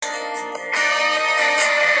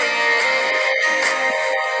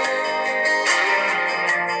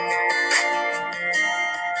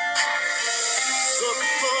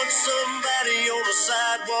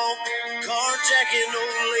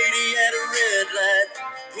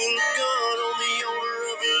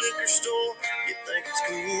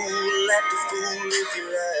act a fool if you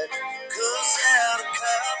like. Cuss out a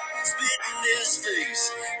cop, spit in his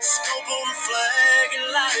face, scope on the flag and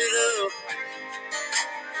light it up.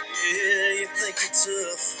 Yeah, you think you're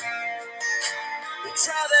tough. Well,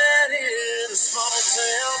 try that in a small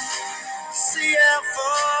town. See how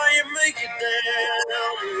far you make it down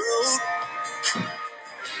the road.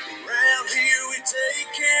 Around here we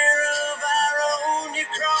take care of our own. You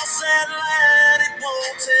cross that line, it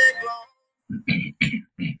won't take long.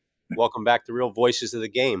 Welcome back to Real Voices of the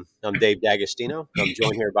Game. I'm Dave Dagostino. I'm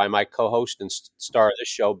joined here by my co-host and star of the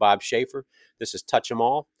show, Bob Schaefer. This is Touch 'Em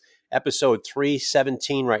All, episode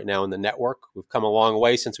 317 right now in the network. We've come a long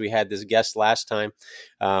way since we had this guest last time.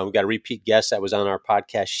 We've got a repeat guest that was on our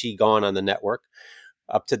podcast, She Gone, on the network.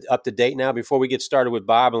 Up to date now. Before we get started with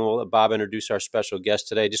Bob, and we'll let Bob introduce our special guest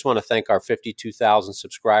today, I just want to thank our 52,000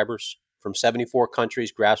 subscribers from 74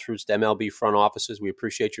 countries, grassroots to MLB front offices. We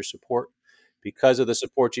appreciate your support. Because of the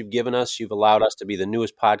support you've given us, you've allowed us to be the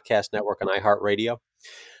newest podcast network on iHeartRadio.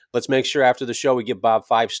 Let's make sure after the show we give Bob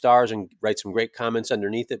 5 stars and write some great comments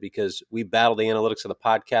underneath it, because we battle the analytics of the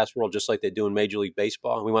podcast world just like they do in Major League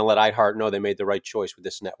Baseball. And we want to let iHeart know they made the right choice with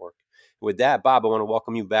this network. With that, Bob, I want to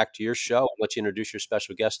welcome you back to your show and let you introduce your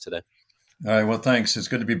special guest today. All right. Well, thanks. It's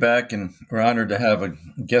good to be back, and we're honored to have a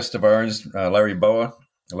guest of ours, Larry Bowa.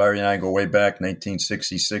 Larry and I go way back,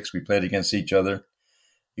 1966. We played against each other.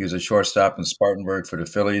 He was a shortstop in Spartanburg for the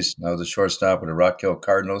Phillies. I was a shortstop with the Rock Hill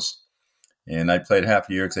Cardinals. And I played half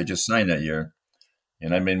a year because I just signed that year.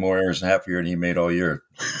 And I made more errors in half a year than he made all year.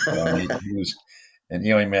 I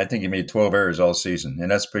think he made 12 errors all season. And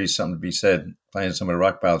that's pretty something to be said, playing some of the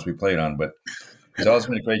rock piles we played on. But he's always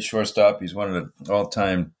been a great shortstop. He's one of the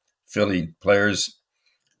all-time Philly players.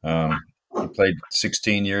 He played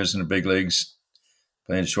 16 years in the big leagues.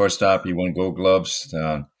 Playing shortstop, he won Gold Gloves.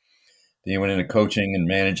 Then he went into coaching and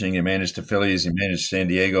managing. He managed the Phillies. He managed San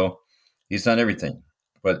Diego. He's done everything.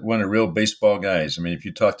 But one of the real baseball guys. I mean, if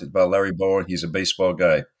you talked about Larry Bowa, he's a baseball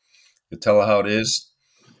guy. You tell how it is.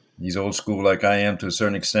 He's old school like I am to a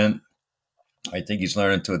certain extent. I think he's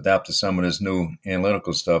learning to adapt to some of this new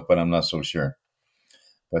analytical stuff, but I'm not so sure.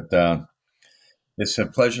 But it's a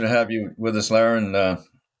pleasure to have you with us, Larry. And I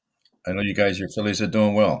know you guys, your Phillies, are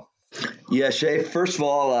doing well. Yeah, Shay, first of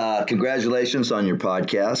all, congratulations on your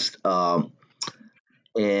podcast.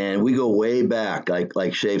 And we go way back.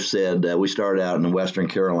 Like Shay said, we started out in the Western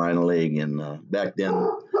Carolina League. And back then,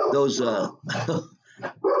 those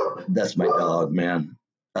that's my dog, man.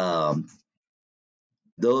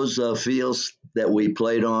 Those fields that we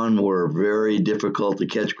played on were very difficult to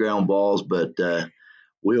catch ground balls, but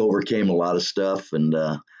we overcame a lot of stuff. And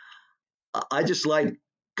I just like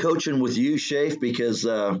coaching with you, Shay, because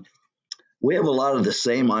we have a lot of the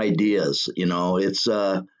same ideas. You know, it's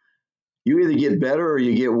you either get better or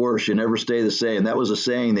you get worse. You never stay the same. That was a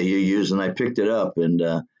saying that you used, and I picked it up. And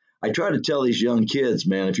I try to tell these young kids,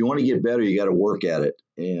 man, if you want to get better, you got to work at it.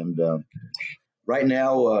 And right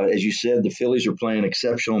now, as you said, the Phillies are playing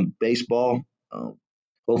exceptional baseball.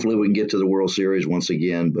 Hopefully we can get to the World Series once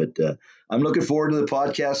again. But I'm looking forward to the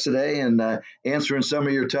podcast today and answering some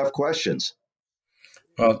of your tough questions.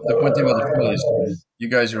 Well, the one thing about the Phillies, you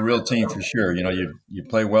guys are a real team for sure. You know, you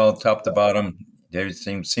play well top to bottom.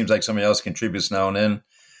 Everything seems like somebody else contributes now and then,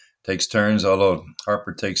 takes turns, although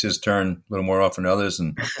Harper takes his turn a little more often than others.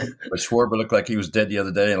 But Schwarber looked like he was dead the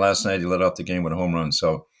other day, and last night he led off the game with a home run.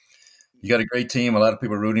 So you got a great team. A lot of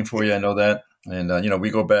people rooting for you. I know that. And, we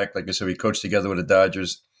go back, like I said, we coached together with the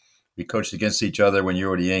Dodgers. We coached against each other when you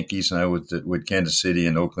were the Yankees and I with Kansas City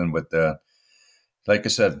and Oakland. But like I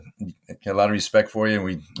said, I had a lot of respect for you.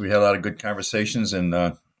 We had a lot of good conversations,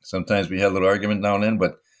 and sometimes we had a little argument now and then,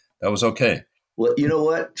 but that was okay. Well, you know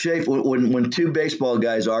what, Schaefer, when two baseball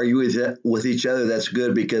guys argue with each other, that's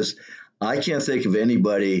good, because I can't think of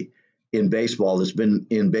anybody in baseball that's been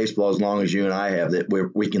in baseball as long as you and I have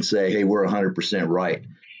that we can say, hey, we're 100% right.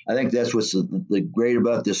 I think that's what's the great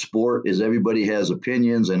about this sport is everybody has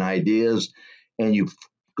opinions and ideas, and you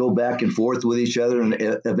go back and forth with each other, and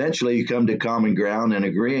eventually you come to common ground and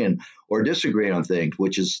agreeing or disagreeing on things,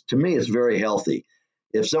 which is, to me, it's very healthy.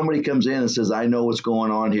 If somebody comes in and says, I know what's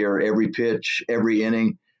going on here, every pitch, every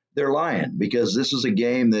inning, they're lying, because this is a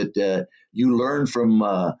game that you learn from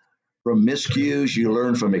miscues, you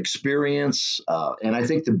learn from experience. And I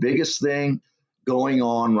think the biggest thing going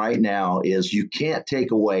on right now is you can't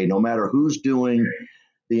take away, no matter who's doing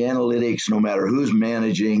the analytics, no matter who's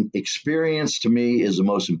managing, experience to me is the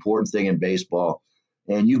most important thing in baseball.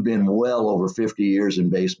 And you've been well over 50 years in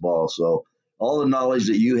baseball. So all the knowledge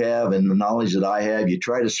that you have and the knowledge that I have, you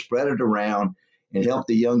try to spread it around and help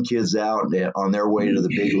the young kids out on their way to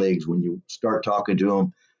the big leagues when you start talking to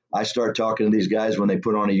them. I start talking to these guys when they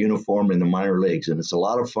put on a uniform in the minor leagues, and it's a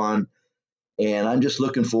lot of fun. And I'm just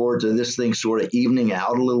looking forward to this thing sort of evening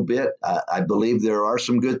out a little bit. I believe there are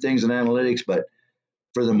some good things in analytics, but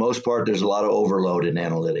for the most part, there's a lot of overload in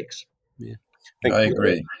analytics. Yeah. I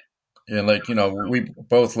agree. And we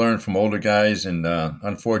both learned from older guys, and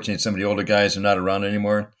unfortunately, some of the older guys are not around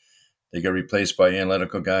anymore. They get replaced by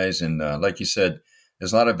analytical guys. And like you said,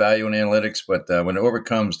 there's a lot of value in analytics, but when it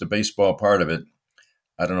overcomes the baseball part of it,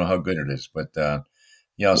 I don't know how good it is. But,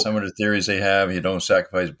 some of the theories they have, you don't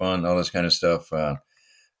sacrifice bunt, all this kind of stuff,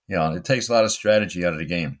 it takes a lot of strategy out of the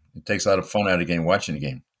game. It takes a lot of fun out of the game, watching the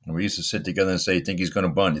game. And we used to sit together and say, you think he's going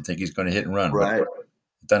to bunt, you think he's going to hit and run. Right. But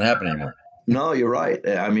it doesn't happen anymore. No, you're right.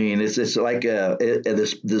 I mean, it's like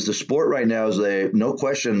this the sport right now is no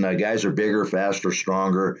question. Guys are bigger, faster,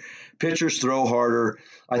 stronger. Pitchers throw harder.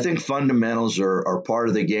 I think fundamentals are part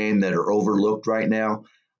of the game that are overlooked right now.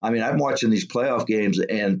 I mean, I'm watching these playoff games,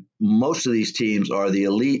 and most of these teams are the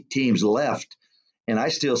elite teams left, and I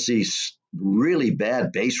still see really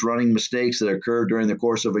bad base running mistakes that occur during the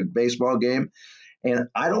course of a baseball game. And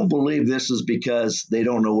I don't believe this is because they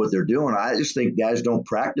don't know what they're doing. I just think guys don't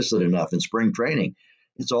practice it enough in spring training.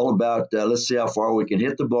 It's all about let's see how far we can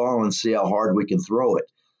hit the ball and see how hard we can throw it.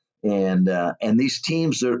 And these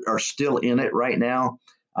teams are still in it right now.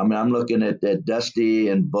 I mean, I'm looking at Dusty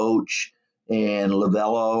and Boch and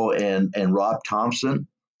Lavello and Rob Thompson.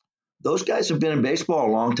 Those guys have been in baseball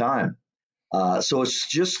a long time. So it's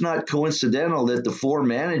just not coincidental that the four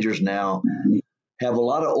managers now have a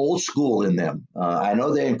lot of old school in them. I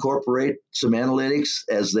know they incorporate some analytics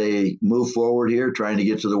as they move forward here, trying to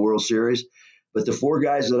get to the World Series. But the four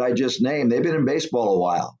guys that I just named, they've been in baseball a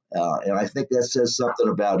while. And I think that says something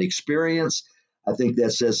about experience. I think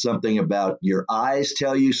that says something about your eyes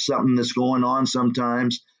tell you something that's going on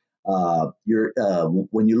sometimes.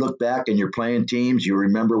 When you look back and you're playing teams, you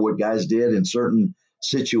remember what guys did in certain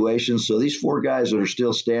situations. So these four guys that are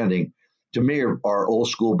still standing, to me, are old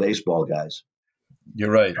school baseball guys.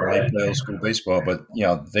 You're right. They play old school baseball, but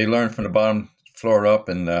they learn from the bottom floor up,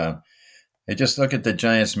 and they just look at the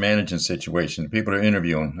Giants managing situation. The people are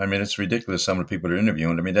interviewing. I mean, it's ridiculous. Some of the people are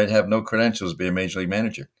interviewing. I mean, they have no credentials to be a major league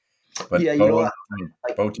manager. But yeah,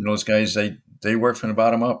 both of those guys, they work from the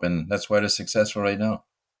bottom up, and that's why they're successful right now.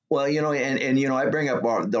 Well, and I bring up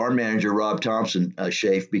our manager Rob Thompson,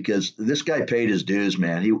 Schaefer, because this guy paid his dues,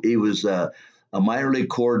 man. He was a minor league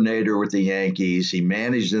coordinator with the Yankees. He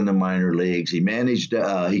managed in the minor leagues.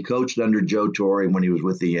 He coached under Joe Torre when he was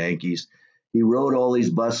with the Yankees. He rode all these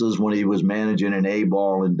buses when he was managing an A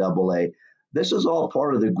ball and double A. This is all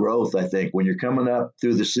part of the growth, I think, when you're coming up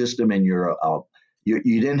through the system and you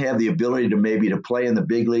didn't have the ability to play in the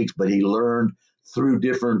big leagues, but he learned through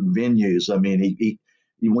different venues. I mean,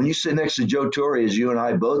 when you sit next to Joe Torre, as you and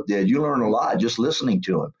I both did, you learn a lot just listening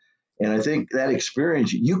to him. And I think that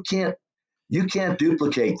experience, you can't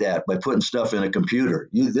duplicate that by putting stuff in a computer.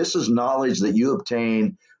 This is knowledge that you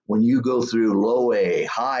obtain when you go through low A,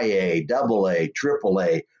 high A, double A, triple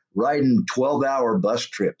A, riding 12-hour bus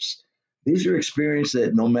trips. These are experiences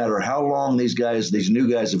that no matter how long these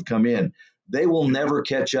new guys have come in, they will never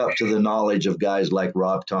catch up to the knowledge of guys like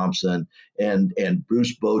Rob Thompson and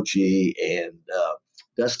Bruce Bochy and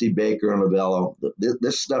Dusty Baker and Lavello.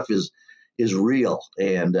 This stuff is real.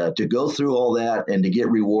 And to go through all that and to get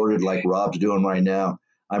rewarded like Rob's doing right now,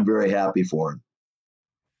 I'm very happy for him.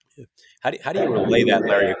 How do you relay that,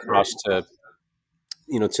 Larry, across to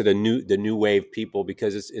the new wave people?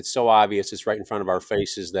 Because it's so obvious, it's right in front of our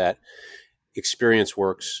faces that experience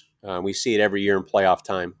works. We see it every year in playoff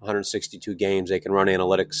time. 162 games, they can run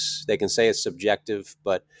analytics. They can say it's subjective,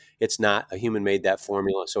 but it's not. A human made that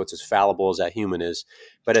formula, so it's as fallible as that human is.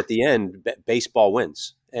 But at the end, baseball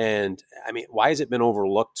wins. And I mean, why has it been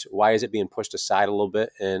overlooked? Why is it being pushed aside a little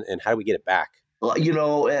bit? And how do we get it back?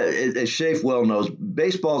 Well, as Schaefer well knows,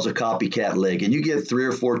 baseball is a copycat league, and you get 3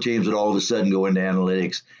 or 4 teams that all of a sudden go into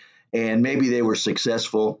analytics, and maybe they were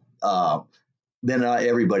successful. Then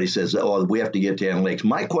everybody says, "Oh, we have to get to analytics."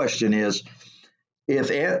 My question is,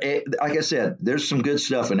 like I said, there's some good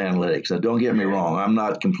stuff in analytics. Don't get me wrong; I'm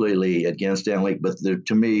not completely against analytics, but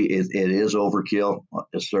to me, it is overkill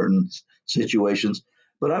in certain situations.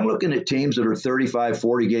 But I'm looking at teams that are 35,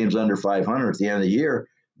 40 games under 500 at the end of the year.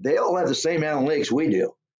 They all have the same analytics we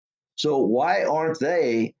do. So why aren't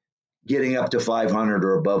they getting up to 500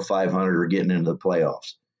 or above 500 or getting into the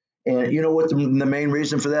playoffs? And you know what the main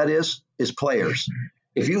reason for that is? Is players.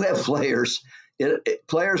 If you have players,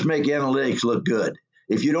 players make analytics look good.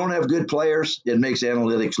 If you don't have good players, it makes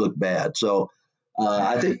analytics look bad. So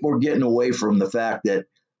I think we're getting away from the fact that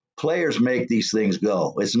players make these things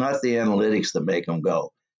go. It's not the analytics that make them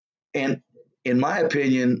go. And in my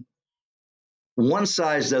opinion, one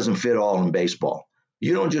size doesn't fit all in baseball.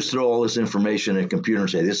 You don't just throw all this information in a computer and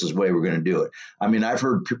say, this is the way we're going to do it. I mean, I've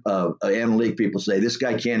heard analytic people say, this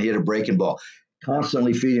guy can't hit a breaking ball,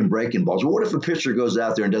 constantly feeding breaking balls. Well, what if a pitcher goes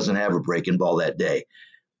out there and doesn't have a breaking ball that day?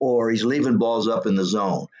 Or he's leaving balls up in the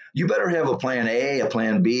zone? You better have a plan A, a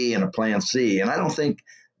plan B, and a plan C. And I don't think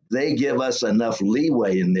they give us enough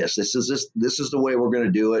leeway in this. This is the way we're going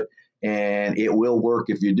to do it, and it will work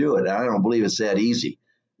if you do it. And I don't believe it's that easy.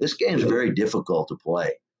 This game's very difficult to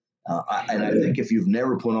play. And I think if you've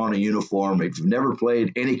never put on a uniform, if you've never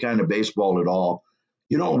played any kind of baseball at all,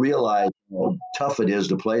 you don't realize how tough it is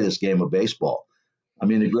to play this game of baseball. I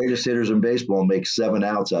mean, the greatest hitters in baseball make 7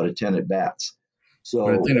 outs out of 10 at bats. But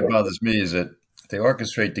the So, thing that bothers me is that they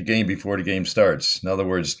orchestrate the game before the game starts. In other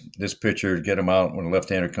words, this pitcher, get him out when a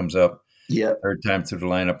left-hander comes up, yeah, third time through the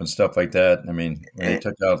lineup and stuff like that. I mean, when they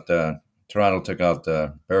took out Toronto took out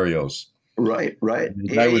Berrios. right. The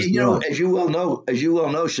guy was As you well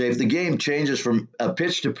know, Shafe, the game changes from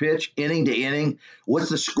pitch to pitch, inning to inning. What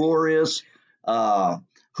the score is,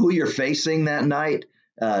 who you're facing that night.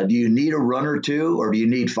 Do you need a run or two, or do you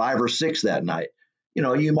need 5 or 6 that night?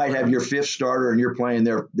 You might have your 5th starter and you're playing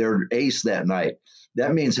their ace that night.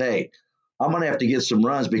 That means, hey, I'm going to have to get some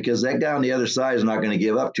runs because that guy on the other side is not going to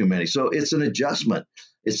give up too many. So it's an adjustment.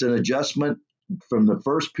 It's an adjustment from the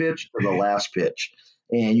first pitch to the last pitch.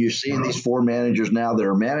 And you're seeing these 4 managers now that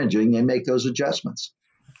are managing, they make those adjustments.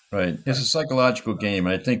 Right. It's a psychological game.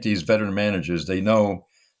 And I think these veteran managers, they know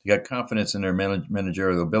they got confidence in their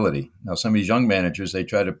managerial ability. Now, some of these young managers, they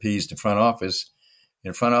try to appease the front office.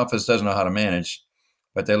 And the front office doesn't know how to manage,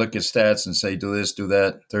 but they look at stats and say, do this, do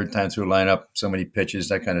that, third time through lineup, so many pitches,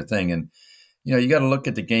 that kind of thing. And, you got to look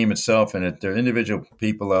at the game itself and at there are individual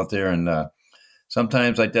people out there. And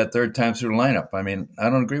sometimes like that third time through the lineup, I mean,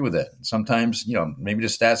 I don't agree with that. Sometimes, maybe the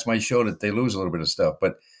stats might show that they lose a little bit of stuff,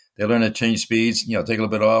 but they learn to change speeds, take a little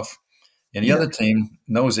bit off. And the other team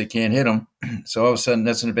knows they can't hit them. So all of a sudden,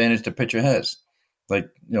 that's an advantage the pitcher has.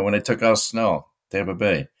 Like, when they took out Snell, Tampa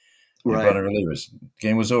Bay, they brought in relievers.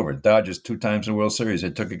 Game was over. Dodgers 2 times in the World Series.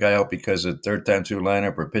 They took a guy out because of third time through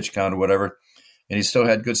lineup or pitch count or whatever, and he still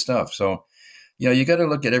had good stuff. So, you got to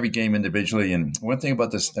look at every game individually. And one thing about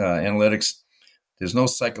this analytics, there's no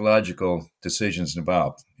psychological decisions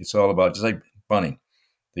involved. It's all about, just like bunting.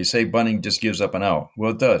 They say bunting just gives up an out. Well,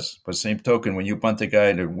 it does. But same token, when you bunt the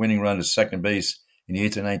guy to winning run to second base in the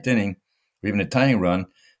 8th or 9th inning, or even a tying run,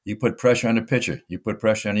 you put pressure on the pitcher. You put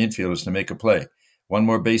pressure on the infielders to make a play. One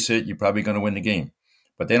more base hit, you're probably going to win the game.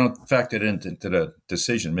 But they don't factor it into the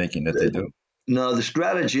decision-making that they do. No, the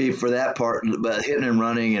strategy for that part, hitting and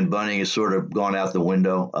running and bunting, has sort of gone out the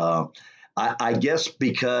window. I guess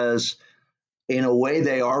because in a way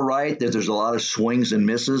they are right, that there's a lot of swings and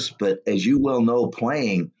misses. But as you well know,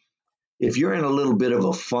 playing, if you're in a little bit of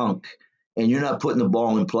a funk and you're not putting the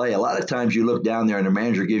ball in play, a lot of times you look down there and the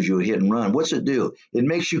manager gives you a hit and run. What's it do? It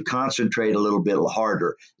makes you concentrate a little bit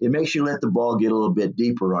harder. It makes you let the ball get a little bit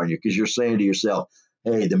deeper on you because you're saying to yourself,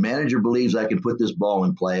 hey, the manager believes I can put this ball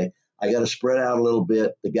in play. I got to spread out a little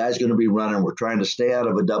bit. The guy's going to be running. We're trying to stay out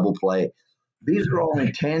of a double play. These are all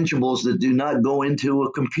intangibles that do not go into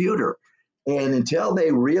a computer. And until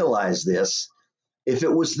they realize this, if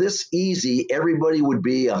it was this easy, everybody would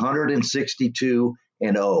be 162-0.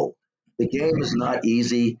 The game is not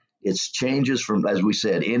easy. It changes from, as we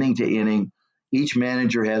said, inning to inning. Each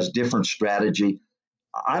manager has different strategy.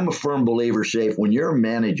 I'm a firm believer, Shafe, when you're a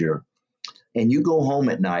manager and you go home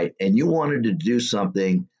at night and you wanted to do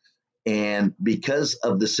something, and because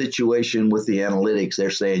of the situation with the analytics, they're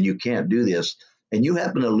saying you can't do this, and you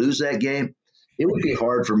happen to lose that game, it would be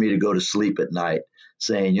hard for me to go to sleep at night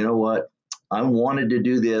saying, you know what, I wanted to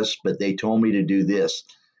do this, but they told me to do this.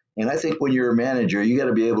 And I think when you're a manager, you got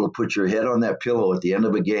to be able to put your head on that pillow at the end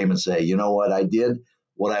of a game and say, you know what, I did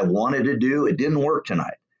what I wanted to do. It didn't work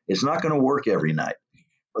tonight. It's not going to work every night.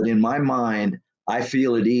 But in my mind, I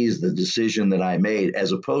feel at ease the decision that I made,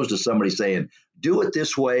 as opposed to somebody saying, do it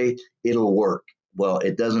this way, it'll work. Well,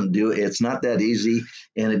 it doesn't do it. It's not that easy,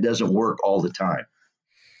 and it doesn't work all the time.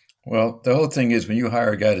 Well, the whole thing is when you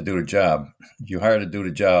hire a guy to do the job, you hire to do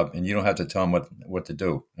the job, and you don't have to tell him what to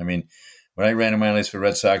do. I mean, when I ran a minor leagues for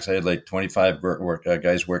Red Sox, I had like 25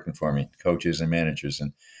 guys working for me, coaches and managers.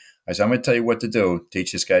 And I said, I'm going to tell you what to do.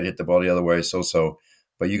 Teach this guy to hit the ball the other way, so.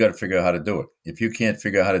 But you got to figure out how to do it. If you can't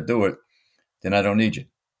figure out how to do it, then I don't need you.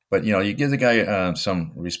 But, you give the guy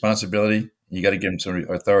some responsibility. You got to give him some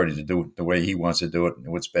authority to do it the way he wants to do it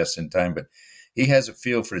and what's best in time. But he has a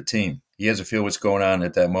feel for the team. He has a feel what's going on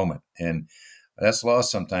at that moment. And that's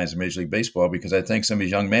lost sometimes in Major League Baseball because I think some of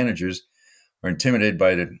these young managers are intimidated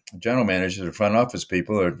by the general managers, the front office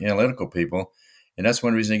people, or analytical people. And that's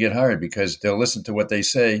one reason they get hired, because they'll listen to what they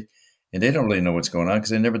say, and they don't really know what's going on because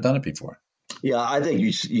they've never done it before. Yeah, I think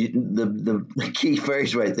the key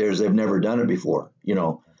phrase right there is they've never done it before.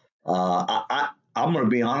 I'm going to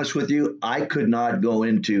be honest with you. I could not go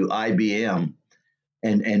into IBM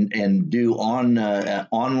and do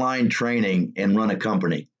online training and run a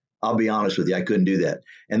company. I'll be honest with you. I couldn't do that.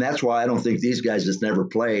 And that's why I don't think these guys that's never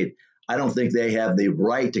played, I don't think they have the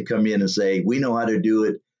right to come in and say, we know how to do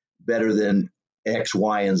it better than X,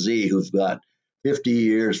 Y, and Z, who've got 50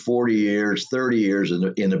 years, 40 years, 30 years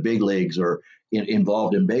in the big leagues or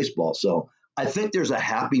involved in baseball. So I think there's a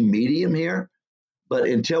happy medium here. But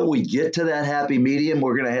until we get to that happy medium,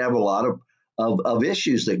 we're going to have a lot of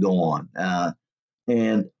issues that go on.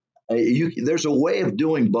 There's a way of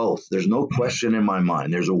doing both. There's no question in my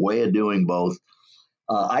mind. There's a way of doing both.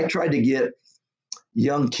 I tried to get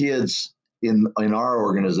young kids in our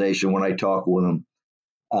organization when I talk with them.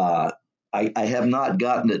 I have not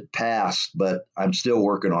gotten it passed, but I'm still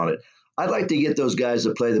working on it. I'd like to get those guys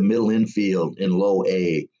that play the middle infield in low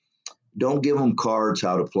A. Don't give them cards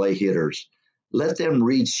how to play hitters. Let them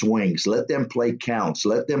read swings. Let them play counts.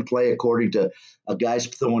 Let them play according to a guy's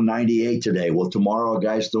throwing 98 today. Well, tomorrow a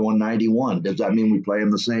guy's throwing 91. Does that mean we play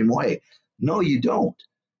them the same way? No, you don't.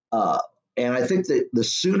 And I think that the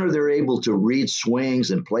sooner they're able to read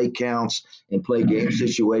swings and play counts and play game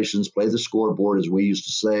situations, play the scoreboard, as we used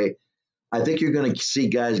to say, I think you're going to see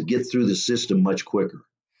guys get through the system much quicker.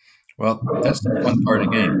 Well, that's the fun part of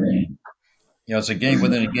the game. It's a game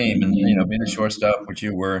within a game. And, being a shortstop, which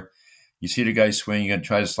you were, you see the guy swing, you're going to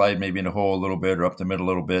try to slide maybe in the hole a little bit or up the middle a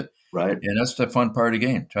little bit. Right. And that's the fun part of the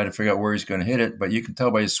game. Try to figure out where he's going to hit it. But you can tell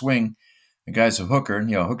by his swing, the guy's a hooker,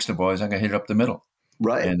 hooks the ball, he's not going to hit it up the middle.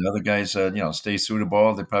 Right. And the other guys, stays through the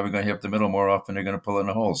ball. They're probably going to hit up the middle more often. They're going to pull it in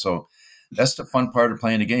the hole. So that's the fun part of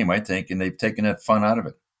playing the game, I think. And they've taken that fun out of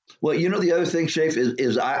it. Well, the other thing, Schaefer,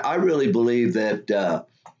 is I really believe that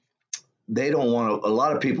they don't want to, a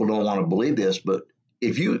lot of people don't want to believe this, but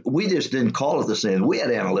we just didn't call it the same. We had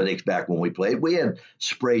analytics back when we played. We had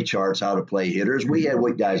spray charts how to play hitters. We had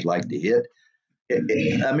what guys like to hit.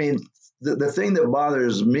 I mean, the thing that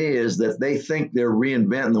bothers me is that they think they're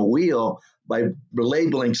reinventing the wheel by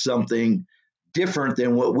labeling something different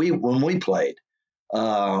than when we played.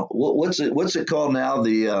 What's it called now?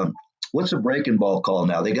 What's a breaking ball called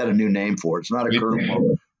now? They got a new name for it. It's not a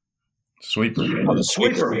curveball. Sweeper. Oh, the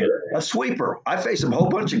sweeper. A sweeper. I faced a whole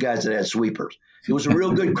bunch of guys that had sweepers. It was a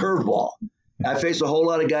real good curveball. I faced a whole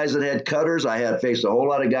lot of guys that had cutters. I had faced a whole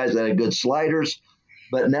lot of guys that had good sliders.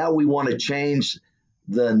 But now we want to change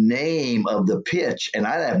the name of the pitch, and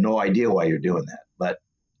I have no idea why you're doing that. But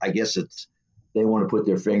I guess they want to put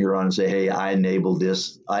their finger on and say, "Hey, I labeled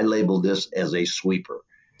this as a sweeper."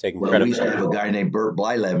 Taking We credit used for to have a guy named Bert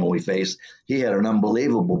Blylev when we faced. He had an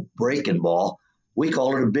unbelievable breaking ball. We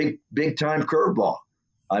called it a big time curveball.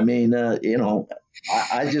 I mean, I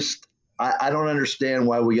don't understand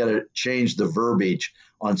why we got to change the verbiage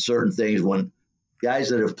on certain things when guys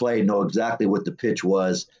that have played know exactly what the pitch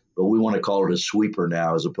was, but we want to call it a sweeper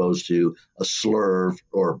now as opposed to a slurve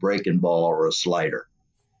or a breaking ball or a slider.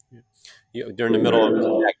 During the middle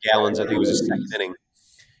of Jack Gallen's, I think it was his second inning,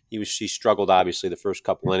 he struggled obviously the first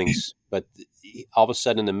couple innings, but all of a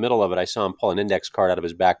sudden in the middle of it, I saw him pull an index card out of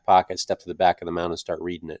his back pocket, step to the back of the mound, and start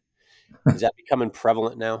reading it. Is that becoming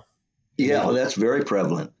prevalent now? Yeah, well, that's very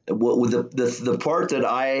prevalent. With the part that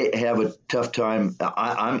I have a tough time,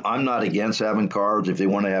 I'm not against having cards. If they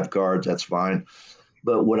want to have cards, that's fine.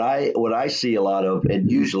 But what I see a lot of,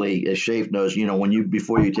 and usually, as Schaefer knows, when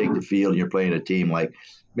before you take the field and you're playing a team like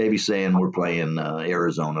maybe saying we're playing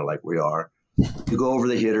Arizona like we are, you go over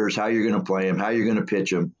the hitters, how you're going to play them, how you're going to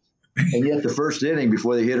pitch them, and yet the first inning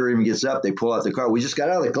before the hitter even gets up, they pull out the card. We just got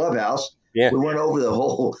out of the clubhouse. Yeah. We went over the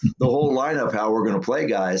whole lineup, how we're going to play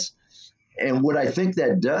guys. And what I think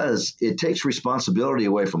that does, it takes responsibility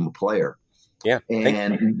away from a player. Yeah.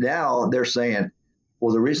 And now they're saying,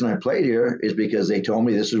 well, the reason I played here is because they told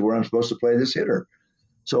me this is where I'm supposed to play this hitter.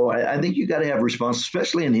 So I think you got to have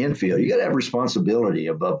especially in the infield, you got to have responsibility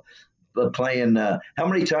above playing. How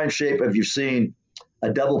many times, Shape, have you seen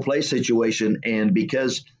a double play situation? And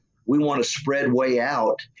because we want to spread way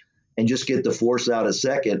out and just get the force out a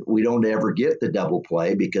second, we don't ever get the double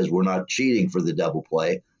play because we're not cheating for the double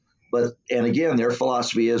play. And again, their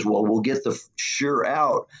philosophy is, well, we'll get the sure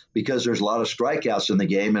out because there's a lot of strikeouts in the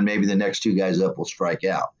game and maybe the next two guys up will strike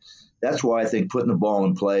out. That's why I think putting the ball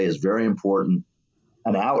in play is very important.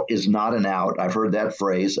 An out is not an out. I've heard that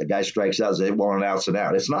phrase. A guy strikes out and says, well, an out's an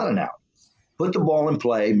out. It's not an out. put the ball in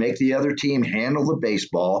play, make the other team handle the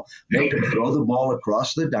baseball, make them throw the ball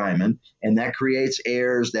across the diamond, and that creates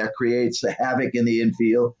errors, that creates the havoc in the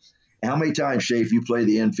infield. How many times, Shay, if you play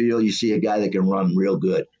the infield, you see a guy that can run real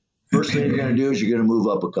good? First thing you're going to do is you're going to move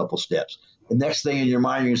up a couple steps. The next thing in your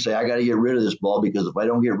mind, you're going to say, I got to get rid of this ball because if I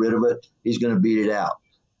don't get rid of it, he's going to beat it out.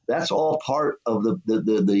 That's all part of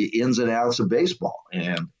the ins and outs of baseball.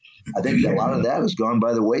 And I think a lot of that has gone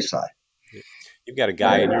by the wayside. You've got a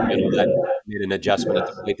guy in your middle that made an adjustment at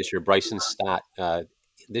the plate this year, Bryson Stott.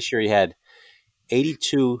 This year he had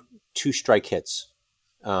 82 two-strike hits.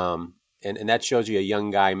 And that shows you a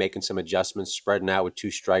young guy making some adjustments, spreading out with 2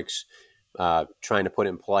 strikes, trying to put it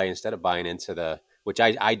in play instead of buying into which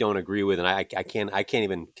I don't agree with. And I can't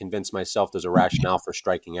even convince myself there's a rationale for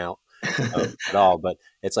striking out at all. But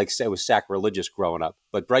it's like it was sacrilegious growing up.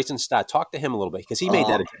 But Bryson Stott, talk to him a little bit because he made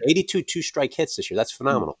that 82 two-strike hits this year. That's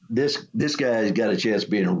phenomenal. This guy's got a chance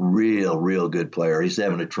of being a real good player. He's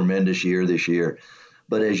having a tremendous year this year.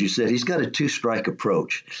 But as you said, he's got a 2-strike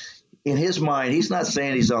approach. In his mind, he's not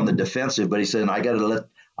saying he's on the defensive, but he's saying, I got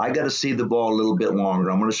to see the ball a little bit longer.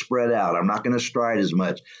 I'm going to spread out. I'm not going to stride as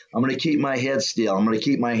much. I'm going to keep my head still. I'm going to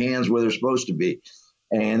keep my hands where they're supposed to be.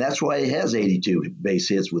 And that's why he has 82 base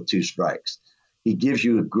hits with 2 strikes. He gives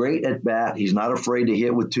you a great at-bat. He's not afraid to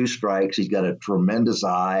hit with 2 strikes. He's got a tremendous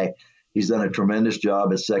eye. He's done a tremendous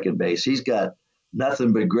job at second base. He's got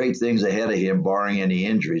nothing but great things ahead of him, barring any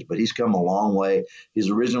injuries. But he's come a long way. He's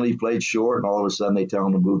originally played short, and all of a sudden they tell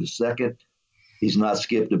him to move to second. He's not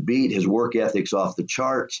skipped a beat. His work ethic's off the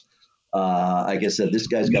charts. Like I said, this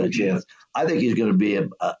guy's got a chance. I think he's going to be a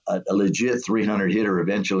legit 300 hitter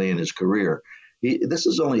eventually in his career. This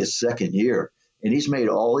is only his second year, and he's made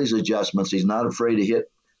all these adjustments. He's not afraid to hit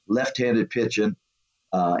left-handed pitching,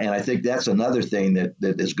 and I think that's another thing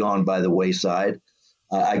that has gone by the wayside.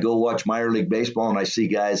 I go watch minor league baseball, and I see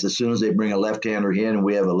guys, as soon as they bring a left-hander in and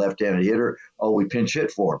we have a left-handed hitter, we pinch hit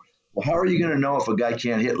for him. Well, how are you going to know if a guy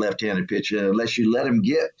can't hit left-handed pitching unless you let him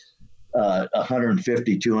get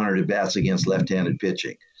 150, 200 at-bats against left-handed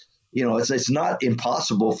pitching? You know, it's not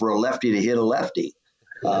impossible for a lefty to hit a lefty.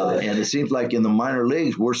 And it seems like in the minor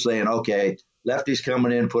leagues, we're saying, okay, lefty's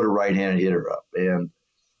coming in, put a right-handed hitter up. And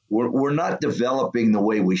we're not developing the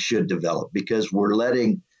way we should develop because we're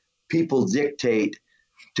letting people dictate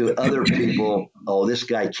to other people, this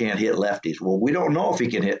guy can't hit lefties. Well, we don't know if he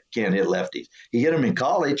can't hit lefties. He hit them in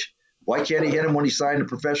college. Why can't he hit them when he signed a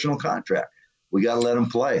professional contract? We got to let him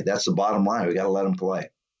play. That's the bottom line. We got to let him play.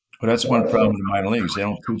 Well, that's one problem in the minor leagues. They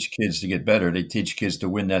don't teach kids to get better. They teach kids to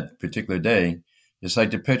win that particular day. Just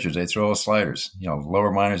like the pitchers, they throw all sliders. You know,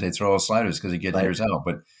 lower minors, they throw all sliders because they get hitters out.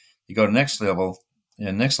 But you go to next level,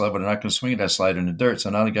 they're not going to swing that slider in the dirt. So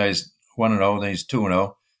now the guy's 1-0, then he's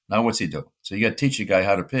 2-0. Now what's he do? So you got to teach a guy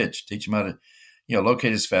how to pitch, teach him how to,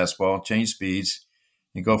 locate his fastball, change speeds,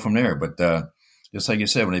 and go from there. But just like you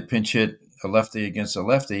said, when they pinch hit a lefty against a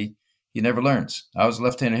lefty, he never learns. I was a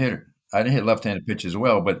left-handed hitter. I didn't hit left-handed pitch as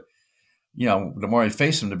well, but the more I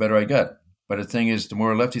faced them, the better I got. But the thing is, the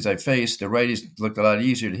more lefties I faced, the righties looked a lot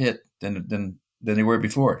easier to hit than they were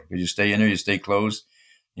before. Because you stay in there, you stay closed,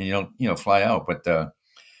 and you don't fly out. But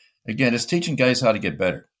again, it's teaching guys how to get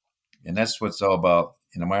better, and that's what it's all about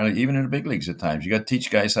in the minor league, even in the big leagues. At times, you got to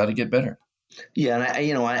teach guys how to get better. Yeah,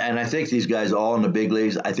 and I think these guys all in the big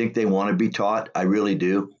leagues, I think they want to be taught. I really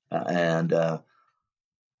do, and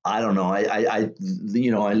I don't know.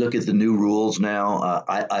 I look at the new rules now.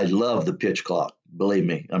 I love the pitch clock. Believe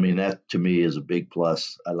me. I mean, that to me is a big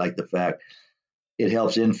plus. I like the fact it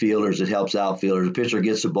helps infielders. It helps outfielders. The pitcher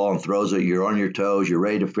gets the ball and throws it. You're on your toes. You're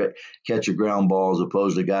ready to catch a ground ball as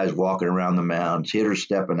opposed to guys walking around the mound, hitters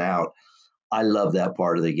stepping out. I love that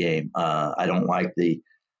part of the game. I don't like the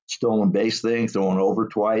stolen base thing, throwing over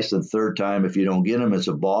twice, and third time if you don't get them, it's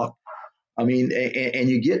a balk. I mean, and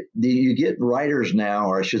you get writers now,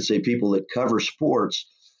 or I should say people that cover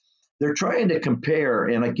sports, they're trying to compare.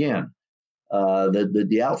 And again,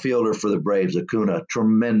 the outfielder for the Braves, Acuna,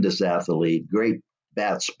 tremendous athlete, great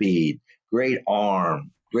bat speed, great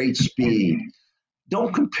arm, great speed.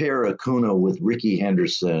 Don't compare Acuna with Ricky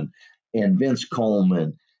Henderson and Vince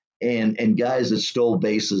Coleman and guys that stole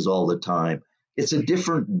bases all the time. It's a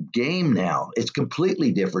different game now. It's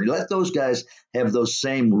completely different. You let those guys have those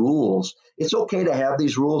same rules. It's okay to have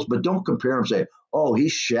these rules, but don't compare them and say, he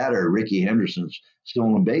shattered Ricky Henderson's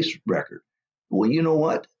stolen base record. Well, you know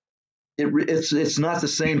what? It's not the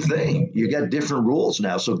same thing. You got different rules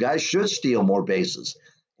now, so guys should steal more bases.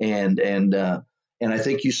 And I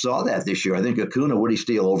think you saw that this year. I think Acuna, would he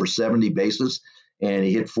steal over 70 bases, and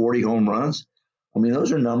he hit 40 home runs? I mean,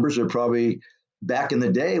 those are numbers that probably back in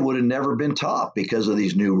the day would have never been topped because of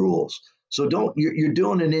these new rules. So you're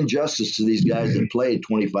doing an injustice to these guys that played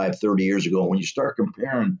 25, 30 years ago. When you start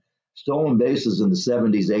comparing stolen bases in the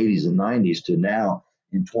 70s, 80s, and 90s to now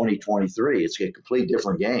in 2023, it's a complete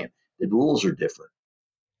different game. The rules are different.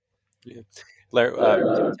 Yeah. Larry,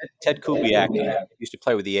 Ted Kubiak used to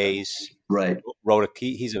play with the A's. Right.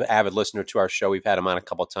 He's an avid listener to our show. We've had him on a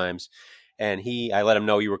couple of times. And I let him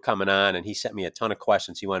know you were coming on, and he sent me a ton of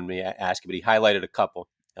questions he wanted me to ask you, but he highlighted a couple.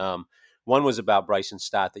 One was about Bryson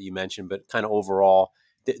Stott that you mentioned, but kind of overall,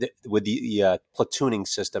 with the platooning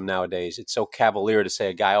system nowadays, it's so cavalier to say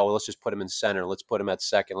a guy, let's just put him in center, let's put him at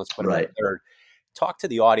second, let's put him at third. Talk to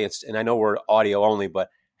the audience, and I know we're audio only, but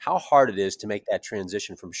how hard it is to make that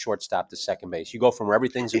transition from shortstop to second base. You go from where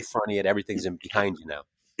everything's in front of you to everything's in behind you now.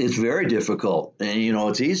 It's very difficult, and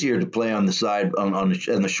it's easier to play on the side on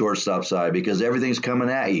the shortstop side because everything's coming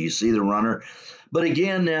at you. You see the runner, but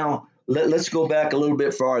again, now let's go back a little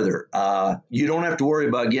bit farther. You don't have to worry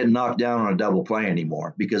about getting knocked down on a double play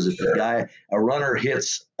anymore because if a runner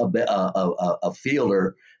hits a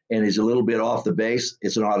fielder and is a little bit off the base,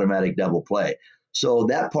 it's an automatic double play. So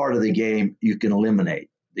that part of the game you can eliminate.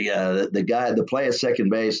 The play at second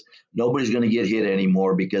base, nobody's going to get hit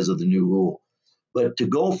anymore because of the new rule. But to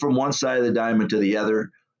go from one side of the diamond to the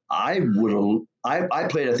other, I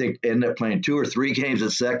played, I think, ended up playing 2 or 3 games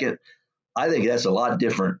at second. I think that's a lot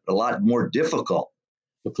different, a lot more difficult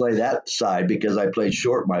to play that side because I played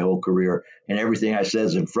short my whole career and everything I said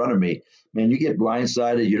is in front of me. Man, you get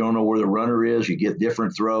blindsided. You don't know where the runner is. You get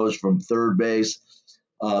different throws from third base.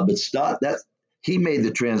 But Stott, he made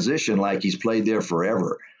the transition like he's played there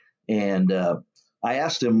forever. And I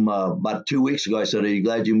asked him about 2 weeks ago, I said, are you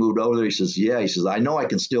glad you moved over there? He says, yeah. He says, I know I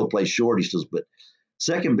can still play short. He says, but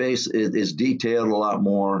second base is detailed a lot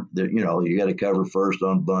more. You got to cover first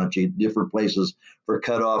on bunch, different places for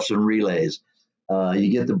cutoffs and relays.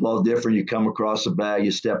 You get the ball different. You come across the bag,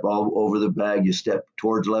 you step all over the bag, you step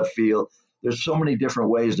towards left field. There's so many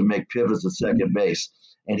different ways to make pivots at second base.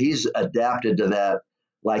 And he's adapted to that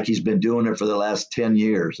like he's been doing it for the last 10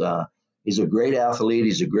 years. He's a great athlete.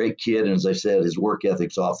 He's a great kid. And as I said, his work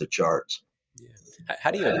ethic's off the charts. Yeah.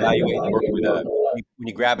 How do you evaluate working with when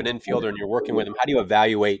you grab an infielder and you're working with him? How do you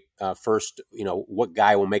evaluate first, what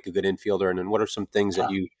guy will make a good infielder? And then what are some things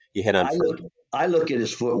that you hit on first? I look at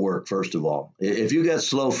his footwork, first of all. If you got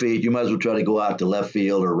slow feet, you might as well try to go out to left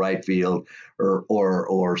field or right field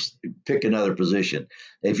or pick another position.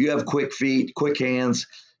 If you have quick feet, quick hands,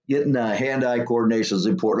 getting hand-eye coordination is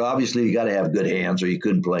important. Obviously, you got to have good hands or you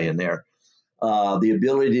couldn't play in there. The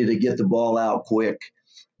ability to get the ball out quick.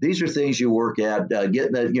 These are things you work at.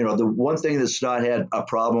 Getting that, the one thing that Stott had a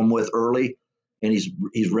problem with early, and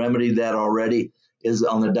he's remedied that already, is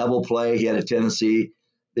on the double play. He had a tendency.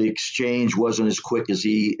 The exchange wasn't as quick as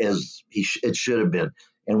it should have been.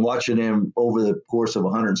 And watching him over the course of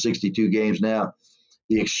 162 games now,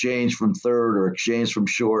 the exchange from third or exchange from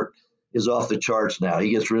short is off the charts now.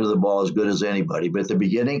 He gets rid of the ball as good as anybody. But at the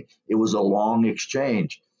beginning, it was a long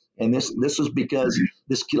exchange. And this was because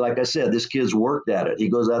this kid, like I said, this kid's worked at it. He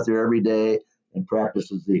goes out there every day and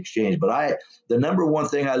practices the exchange. But the number one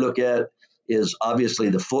thing I look at is obviously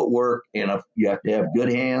the footwork, and you have to have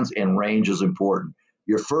good hands, and range is important.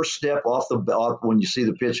 Your first step off when you see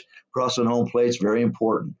the pitch crossing home plate is very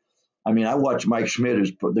important. I mean, I watched Mike Schmidt,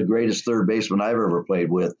 who's the greatest third baseman I've ever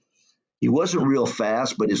played with. He wasn't real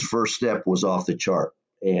fast, but his first step was off the chart.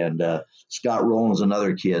 And Scott Rowland's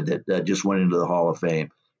another kid that just went into the Hall of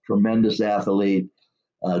Fame. Tremendous athlete,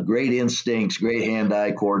 great instincts, great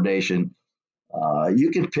hand-eye coordination. You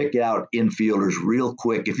can pick out infielders real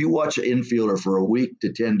quick. If you watch an infielder for a week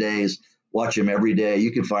to 10 days, watch him every day,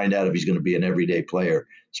 you can find out if he's going to be an everyday player,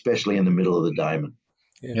 especially in the middle of the diamond.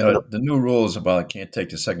 Yeah. The new rules about can't take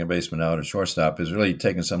the second baseman out or shortstop is really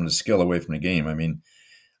taking some of the skill away from the game. I mean,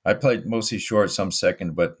 I played mostly short, some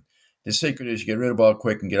second, but the secret is you get rid of the ball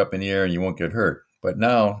quick and get up in the air and you won't get hurt. But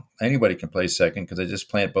now anybody can play second because they just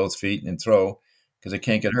plant both feet and throw because they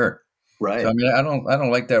can't get hurt. Right. So, I mean, I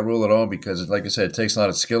don't like that rule at all because, like I said, it takes a lot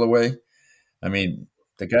of skill away. I mean,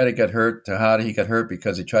 the guy that got hurt, Tejada, he got hurt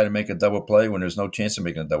because he tried to make a double play when there's no chance of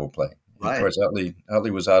making a double play. Right. Of course,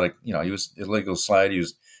 Utley was out of, he was illegal slide. He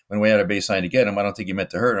was when we had a baseline to get him. I don't think he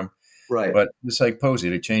meant to hurt him. Right. But it's like Posey,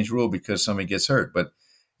 they changed rule because somebody gets hurt. But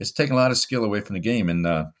it's taking a lot of skill away from the game, and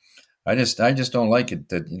I just don't like it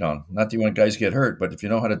that not that you want guys get hurt, but if you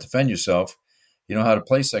know how to defend yourself, you know how to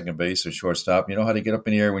play second base or shortstop, you know how to get up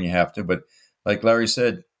in the air when you have to. But like Larry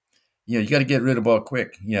said, you got to get rid of the ball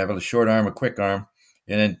quick. You have a short arm, a quick arm,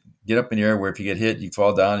 and then get up in the air where if you get hit, you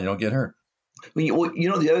fall down, you don't get hurt. The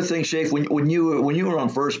other thing, Shafe, when you were on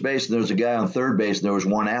first base and there was a guy on third base and there was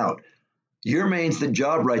one out, Your main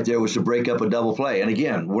job right there was to break up a double play. And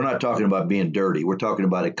again, we're not talking about being dirty. We're talking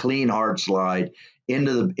about a clean, hard slide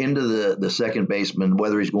into the second baseman,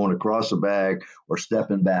 whether he's going across the bag or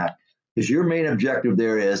stepping back. Because your main objective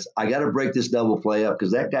there is, I got to break this double play up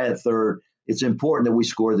because that guy at third, it's important that we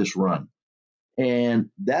score this run. And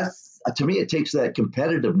that's, to me, it takes that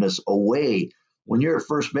competitiveness away. When you're at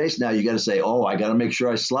first base now, you got to say, oh, I got to make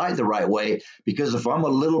sure I slide the right way, because if I'm a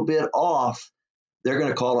little bit off, they're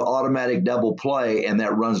going to call an automatic double play, and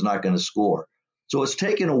that run's not going to score. So it's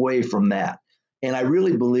taken away from that. And I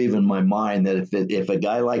really believe in my mind that if a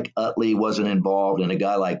guy like Utley wasn't involved and a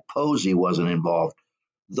guy like Posey wasn't involved,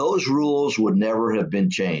 those rules would never have been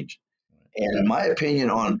changed. And in my opinion,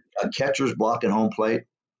 on a catcher's blocking home plate,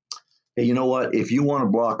 hey, you know what? If you want to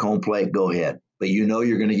block home plate, go ahead. But you know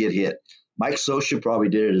you're going to get hit. Mike Scioscia probably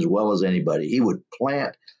did it as well as anybody. He would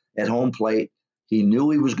plant at home plate. He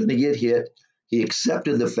knew he was going to get hit. He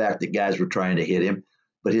accepted the fact that guys were trying to hit him,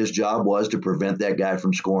 but his job was to prevent that guy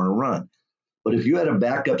from scoring a run. But if you had a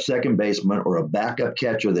backup second baseman or a backup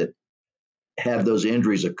catcher that had those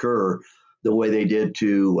injuries occur the way they did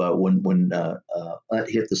to when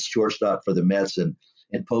hit the shortstop for the Mets and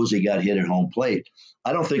Posey got hit at home plate,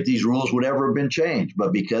 I don't think these rules would ever have been changed.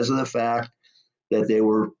 But because of the fact that they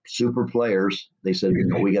were super players, they said,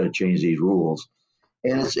 we got to change these rules.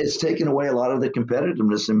 And it's taken away a lot of the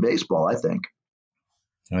competitiveness in baseball, I think.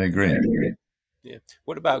 I agree. Yeah.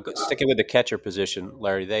 What about sticking with the catcher position,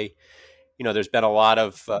 Larry? There's been a lot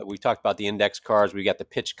of, we talked about the index cards. We got the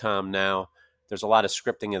pitch com now. There's a lot of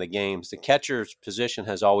scripting of the games. The catcher's position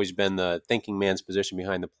has always been the thinking man's position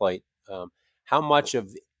behind the plate. How much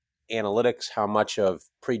of analytics, how much of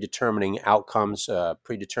predetermining outcomes,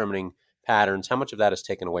 predetermining patterns, how much of that is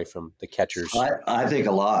taken away from the catchers? I think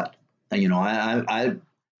a lot.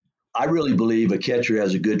 I really believe a catcher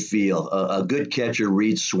has a good feel. A good catcher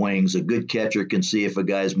reads swings. A good catcher can see if a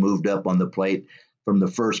guy's moved up on the plate from the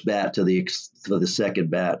first bat to the second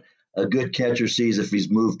bat. A good catcher sees if he's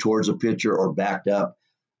moved towards a pitcher or backed up.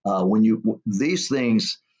 When you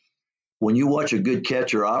watch a good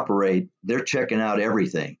catcher operate, they're checking out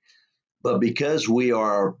everything. But because we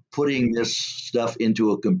are putting this stuff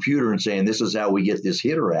into a computer and saying, this is how we get this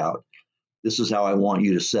hitter out, this is how I want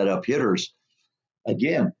you to set up hitters.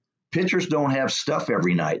 Again, pitchers don't have stuff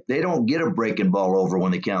every night. They don't get a breaking ball over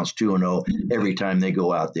when the count's 2-0 every time they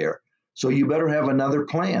go out there. So you better have another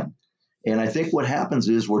plan. And I think what happens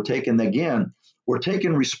is we're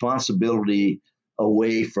taking responsibility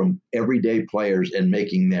away from everyday players and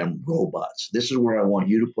making them robots. This is where I want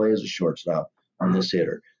you to play as a shortstop on this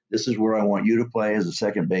hitter. This is where I want you to play as a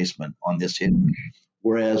second baseman on this hitter.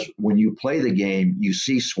 Whereas when you play the game, you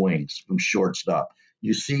see swings from shortstop.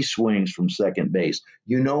 You see swings from second base.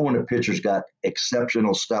 You know when a pitcher's got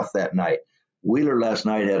exceptional stuff that night. Wheeler last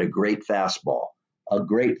night had a great fastball, a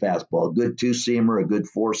good two-seamer, a good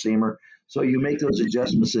four-seamer. So you make those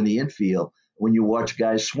adjustments in the infield when you watch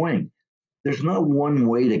guys swing. There's not one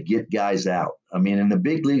way to get guys out. I mean, in the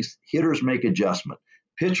big leagues, hitters make adjustments.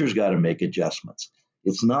 Pitchers got to make adjustments.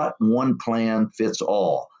 It's not one plan fits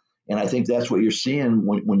all. And I think that's what you're seeing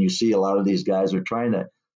when you see a lot of these guys are trying to.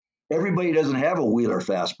 Everybody doesn't have a Wheeler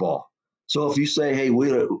fastball. So if you say, hey,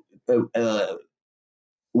 Wheeler,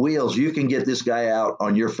 Wheels, you can get this guy out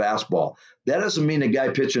on your fastball. That doesn't mean the guy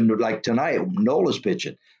pitching like tonight, Nola's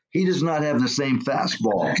pitching. He does not have the same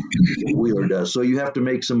fastball Wheeler does. So you have to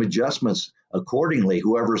make some adjustments accordingly,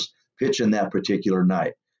 whoever's pitching that particular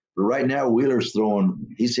night. But right now, Wheeler's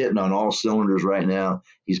he's hitting on all cylinders right now.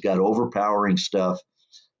 He's got overpowering stuff,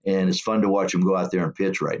 and it's fun to watch him go out there and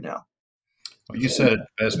pitch right now. Well, you said it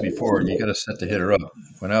best before. You got to set the hitter up.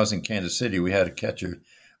 When I was in Kansas City, we had a catcher,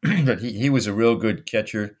 but he was a real good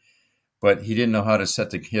catcher, but he didn't know how to set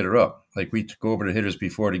the hitter up. Like we go over the hitters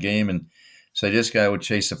before the game and say this guy would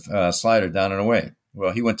chase a slider down and away.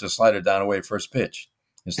 Well, he went to slider down and away first pitch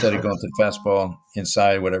instead of going to the fastball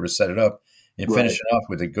inside, whatever, set it up and finish it off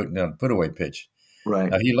with a good put away pitch. Right.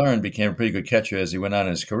 Now he became a pretty good catcher as he went on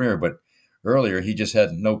in his career, but earlier he just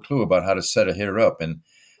had no clue about how to set a hitter up. And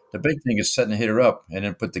the big thing is setting a hitter up and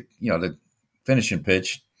then put the finishing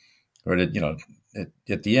pitch or at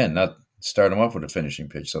the end, not start him off with a finishing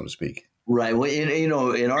pitch, so to speak. Right. Well, in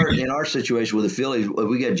our situation with the Phillies,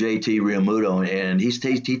 we got JT Realmuto, and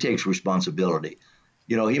he takes responsibility.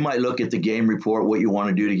 He might look at the game report, what you want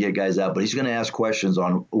to do to get guys out, but he's going to ask questions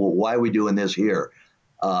on why are we doing this here.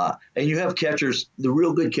 And you have catchers, the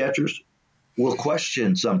real good catchers will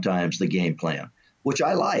question sometimes the game plan, which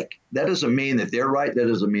I like. That doesn't mean that they're right. That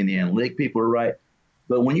doesn't mean the analytic people are right.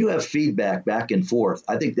 But when you have feedback back and forth,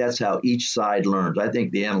 I think that's how each side learns. I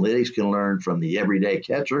think the analytics can learn from the everyday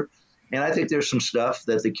catcher, And I think there's some stuff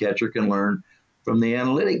that the catcher can learn from the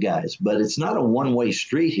analytic guys, but it's not a one-way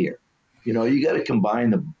street here. You got to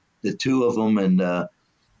combine the two of them, and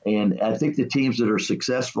I think the teams that are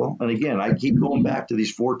successful, and again, I keep going back to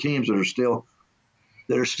these 4 teams that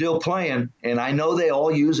are still playing, and I know they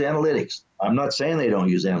all use analytics. I'm not saying they don't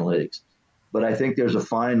use analytics, but I think there's a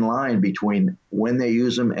fine line between when they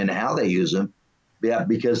use them and how they use them. Yeah,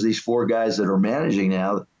 because these 4 guys that are managing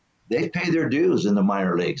now, they pay their dues in the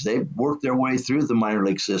minor leagues. They've worked their way through the minor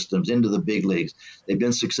league systems into the big leagues. They've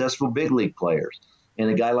been successful big league players. And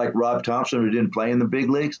a guy like Rob Thompson, who didn't play in the big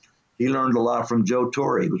leagues, he learned a lot from Joe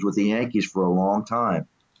Torre. He was with the Yankees for a long time.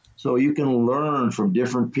 So you can learn from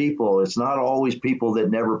different people. It's not always people that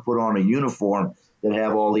never put on a uniform that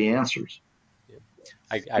have all the answers.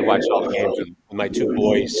 I watched all the games with my 2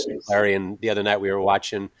 boys, Larry, and the other night we were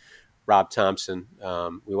watching Rob Thompson.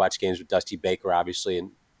 We watched games with Dusty Baker, obviously,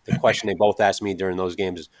 and the question they both asked me during those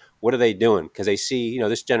games is, what are they doing? Because they see,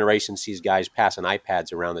 this generation sees guys passing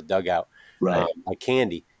iPads around the dugout like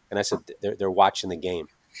candy. And I said, they're watching the game.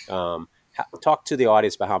 Talk to the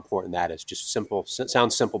audience about how important that is. Just simple.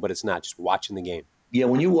 Sounds simple, but it's not. Just watching the game. Yeah,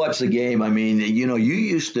 when you watch the game, I mean, it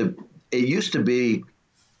used to be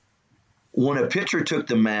when a pitcher took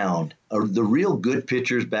the mound, or the real good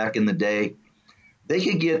pitchers back in the day, they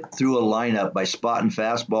could get through a lineup by spotting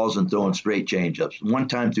fastballs and throwing straight changeups one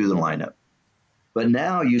time through the lineup. But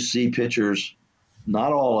now you see pitchers,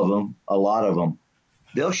 not all of them, a lot of them,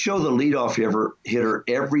 they'll show the leadoff hitter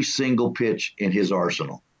every single pitch in his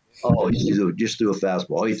arsenal. Oh, he just threw a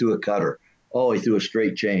fastball. Oh, he threw a cutter. Oh, he threw a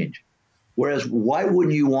straight change. Whereas, why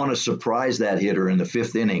wouldn't you want to surprise that hitter in the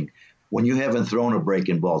 5th inning when you haven't thrown a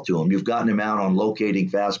breaking ball to him? You've gotten him out on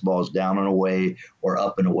locating fastballs down and away or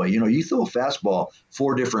up and away. You throw a fastball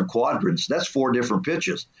 4 different quadrants. That's 4 different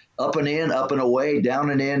pitches. Up and in, up and away, down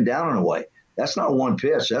and in, down and away. That's not one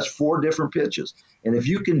pitch. That's 4 different pitches. And if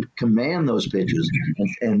you can command those pitches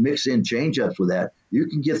and mix in changeups with that, you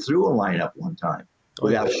can get through a lineup one time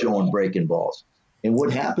without showing breaking balls. And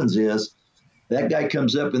what happens is that guy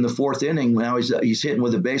comes up in the 4th inning. Now he's hitting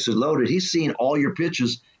with the bases loaded. He's seen all your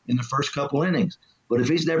pitches in the first couple innings. But if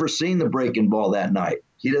he's never seen the breaking ball that night,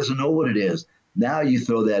 he doesn't know what it is. Now you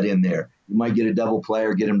throw that in there. You might get a double play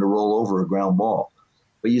or get him to roll over a ground ball.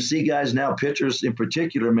 But you see guys now, pitchers in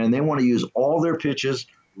particular, man, they want to use all their pitches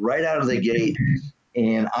right out of the gate.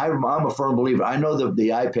 And I'm a firm believer. I know that the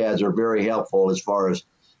iPads are very helpful as far as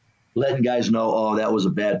letting guys know, oh, that was a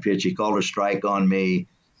bad pitch. He called a strike on me.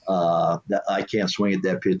 I can't swing at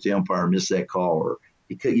that pitch. The umpire missed that call. Or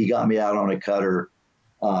he got me out on a cutter.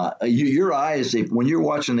 Your eyes, when you're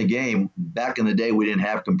watching the game, back in the day, we didn't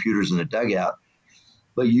have computers in the dugout,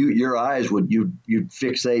 but your eyes you'd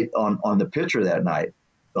fixate on the pitcher that night.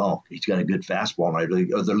 Oh, he's got a good fastball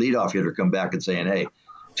tonight. Or the leadoff hitter come back and saying, hey,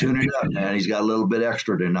 tune it up, man. He's got a little bit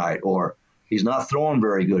extra tonight. Or he's not throwing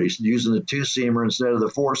very good. He's using the 2-seamer instead of the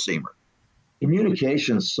 4-seamer.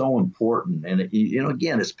 Communication is so important. And,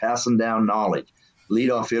 again, it's passing down knowledge.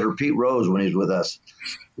 Leadoff hitter Pete Rose, when he was with us,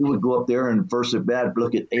 he would go up there and first at bat,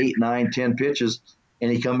 look at 8, 9, 10 pitches, and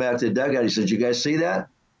he'd come back to the dugout. He said, you guys see that?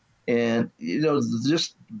 And,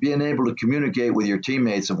 just being able to communicate with your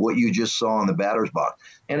teammates of what you just saw in the batter's box.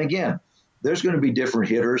 And, again, there's going to be different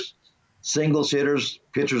hitters. Singles hitters,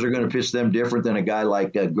 pitchers are going to pitch them different than a guy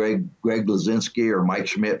like Greg Lazinski or Mike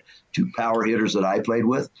Schmidt, 2 power hitters that I played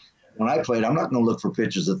with. When I played, I'm not going to look for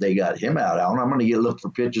pitches that they got him out on. I'm going to look for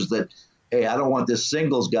pitches that, hey, I don't want this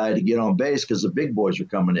singles guy to get on base because the big boys are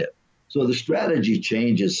coming in. So the strategy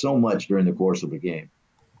changes so much during the course of a game.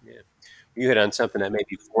 Yeah. You hit on something that may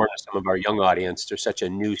be foreign to some of our young audience. There's such a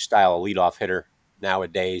new style of leadoff hitter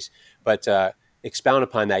nowadays. But expound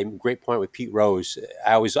upon that. Great point with Pete Rose.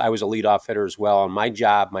 I was a leadoff hitter as well. And my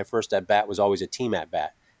job, my first at-bat was always a team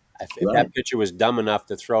at-bat. If that pitcher was dumb enough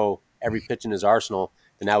to throw every pitch in his arsenal,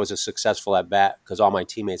 then that was a successful at-bat because all my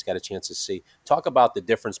teammates got a chance to see. Talk about the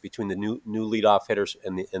difference between the new leadoff hitters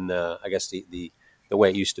and the I guess the way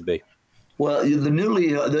it used to be. Well,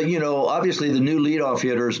 obviously the new leadoff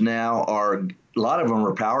hitters now a lot of them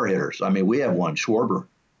are power hitters. I mean, we have one, Schwarber.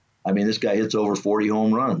 I mean, this guy hits over 40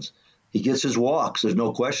 home runs. He gets his walks, there's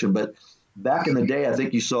no question. But back in the day, I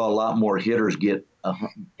think you saw a lot more hitters get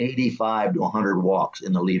 85 to 100 walks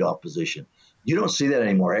in the leadoff position. You don't see that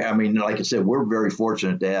anymore. I mean, like I said, we're very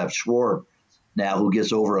fortunate to have Schwarber now who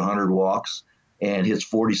gets over 100 walks and hits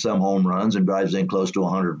 40-some home runs and drives in close to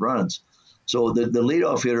 100 runs. So the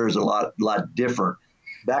leadoff hitter is a lot different.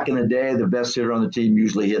 Back in the day, the best hitter on the team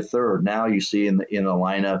usually hit third. Now you see in the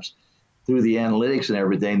lineups through the analytics and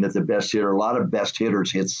everything that a lot of best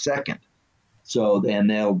hitters hit second. So then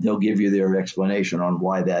they'll give you their explanation on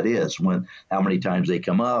why that is, how many times they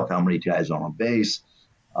come up, how many guys on base.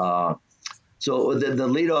 So the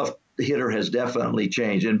leadoff hitter has definitely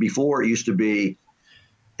changed. And before it used to be,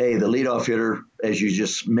 hey, the leadoff hitter, as you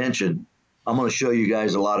just mentioned, I'm going to show you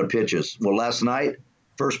guys a lot of pitches. Well, last night,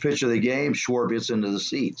 first pitch of the game, Schwarb hits into the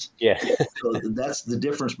seats. Yeah. So that's the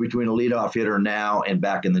difference between a leadoff hitter now and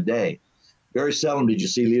back in the day. Very seldom did you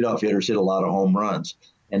see leadoff hitters hit a lot of home runs.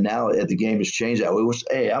 And now the game has changed that way.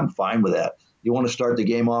 Hey, I'm fine with that. You want to start the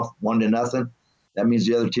game off 1-0? That means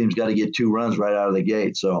the other team's got to get 2 runs right out of the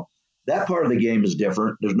gate. So that part of the game is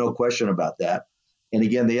different. There's no question about that. And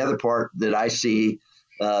again, the other part that I see,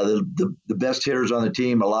 the best hitters on the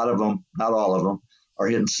team, a lot of them, not all of them, are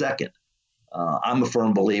hitting second. I'm a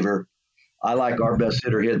firm believer. I like our best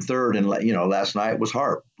hitter hitting third, and last night was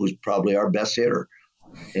Harp, who's probably our best hitter,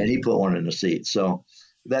 and he put one in the seat. So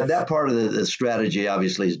that part of the strategy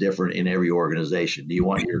obviously is different in every organization. Do you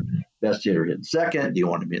want your best hitter hitting second? Do you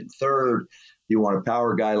want him hitting third? Do you want a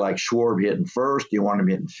power guy like Schwarb hitting first? Do you want him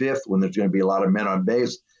hitting fifth when there's going to be a lot of men on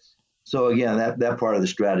base? So again, that part of the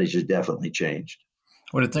strategy has definitely changed.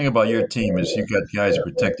 Well, the thing about your team is you've got guys who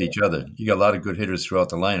protect each other. You got a lot of good hitters throughout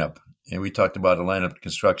the lineup. And we talked about the lineup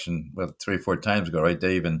construction 3 or 4 times ago, right,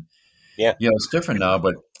 Dave? And yeah, it's different now,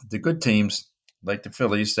 but the good teams, like the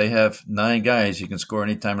Phillies, they have 9 guys you can score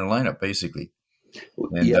anytime in the lineup, basically.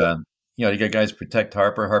 And, you got guys protect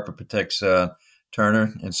Harper. Harper protects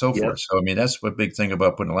Turner and so forth. So, I mean, that's a big thing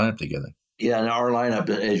about putting a lineup together. Yeah, and our lineup,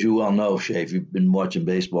 as you well know, Shay, if you've been watching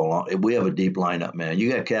baseball long, we have a deep lineup, man.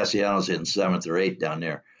 You got Castellanos hitting 7th or 8th down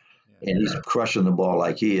there, and he's crushing the ball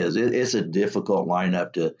like he is. It's a difficult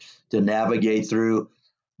lineup to navigate through.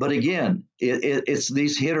 But again, it's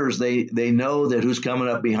these hitters, they know that who's coming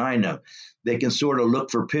up behind them. They can sort of look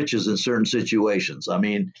for pitches in certain situations. I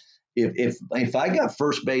mean, if I got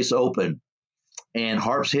first base open and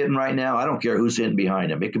Harp's hitting right now, I don't care who's hitting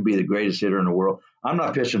behind him. It could be the greatest hitter in the world. I'm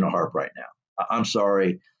not pitching to Harp right now. I'm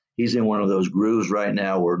sorry. He's in one of those grooves right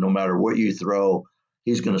now where no matter what you throw,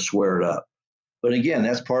 he's going to square it up. But again,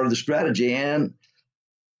 that's part of the strategy. And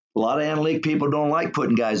a lot of analytic people don't like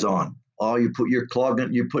putting guys on. You're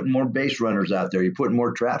putting more base runners out there. You're putting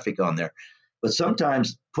more traffic on there. But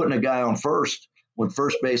sometimes putting a guy on first when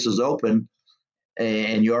first base is open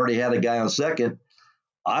and you already had a guy on second,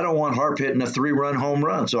 I don't want Harp hitting a 3-run home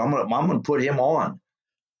run, so I'm gonna put him on.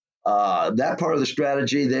 That part of the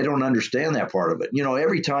strategy, they don't understand that part of it.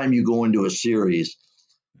 Every time you go into a series,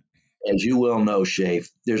 as you well know, Shafe,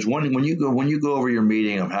 there's one when you go over your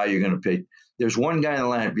meeting of how you're going to pick. There's one guy in the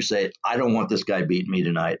lineup you say, I don't want this guy beating me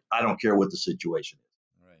tonight. I don't care what the situation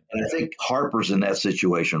is. Right. And I think Harper's in that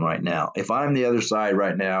situation right now. If I'm the other side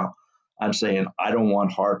right now, I'm saying I don't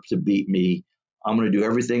want Harp to beat me. I'm going to do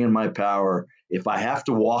everything in my power. If I have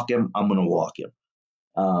to walk him, I'm going to walk him.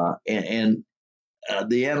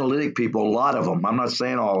 The analytic people, a lot of them, I'm not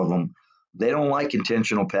saying all of them, they don't like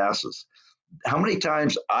intentional passes. How many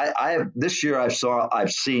times this year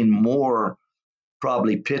I've seen more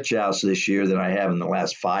probably pitch outs this year than I have in the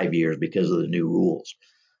last 5 years because of the new rules.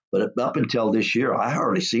 But up until this year, I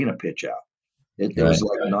hardly seen a pitch out. It was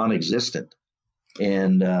like non-existent.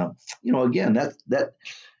 And again, that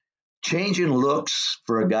changing looks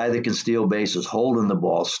for a guy that can steal bases, holding the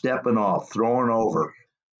ball, stepping off, throwing over,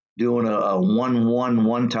 doing a 1-1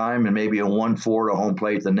 one time and maybe a 1-4 to home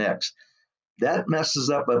plate the next. That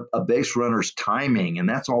messes up a base runner's timing, and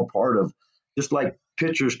that's all part of just like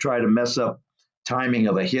pitchers try to mess up timing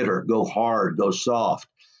of a hitter, go hard, go soft.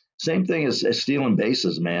 Same thing as stealing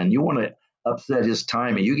bases, man. You want to upset his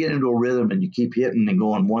timing. You get into a rhythm and you keep hitting and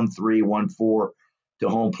going 1-3, 1-4 to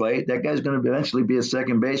home plate. That guy's going to eventually be a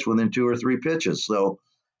second base within 2 or 3 pitches. So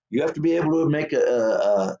you have to be able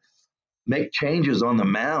to make changes on the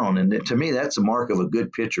mound, and to me, that's a mark of a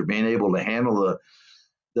good pitcher, being able to handle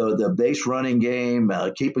the base running game,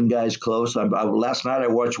 keeping guys close. Last night I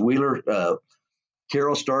watched Wheeler.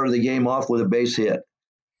 Carroll started the game off with a base hit,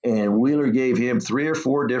 and Wheeler gave him 3 or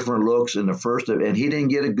 4 different looks in the first, and he didn't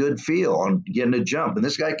get a good feel on getting a jump. And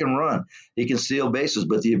this guy can run. He can steal bases,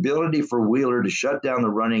 but the ability for Wheeler to shut down the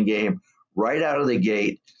running game right out of the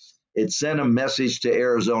gate, it sent a message to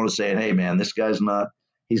Arizona saying, hey, man, this guy's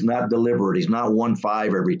he's not deliberate. He's not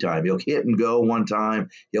 1-5 every time. He'll hit and go one time.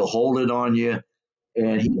 He'll hold it on you.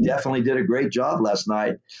 And he definitely did a great job last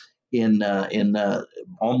night in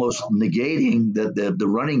almost negating the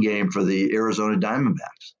running game for the Arizona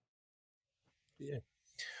Diamondbacks. Yeah.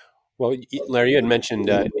 Well, Larry, you had mentioned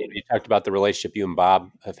you talked about the relationship you and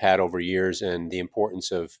Bob have had over years and the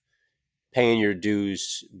importance of paying your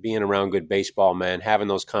dues, being around good baseball men, having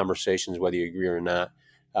those conversations, whether you agree or not.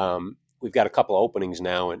 We've got a couple of openings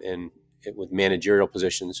now, and with managerial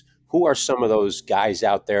positions. Who are some of those guys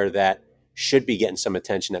out there that should be getting some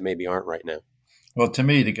attention that maybe aren't right now? Well, to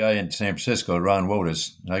me, the guy in San Francisco, Ron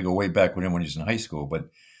Wotus, I go way back with him when he was in high school, but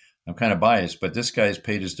I'm kind of biased. But this guy's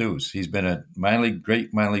paid his dues. He's been a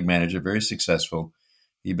great minor league manager, very successful.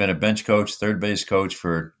 He's been a bench coach, third base coach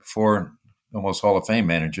for 4 almost Hall of Fame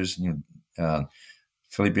managers,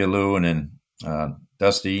 Felipe Alou and then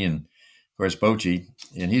Dusty and, of course, Bochy.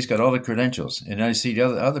 And he's got all the credentials. And I see the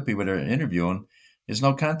other people that are interviewing, there's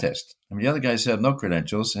no contest. I mean, the other guys have no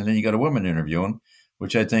credentials. And then you got a woman interviewing,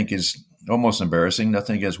 which I think is almost embarrassing.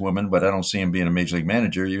 Nothing against women, but I don't see him being a major league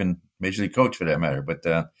manager, even major league coach for that matter. But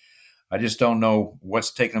I just don't know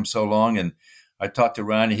what's taking him so long. And I talked to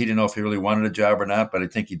Ronnie. He didn't know if he really wanted a job or not, but I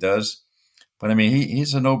think he does. But, I mean,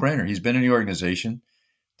 he's a no-brainer. He's been in the organization.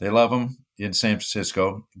 They love him in San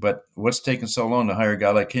Francisco. But what's taking so long to hire a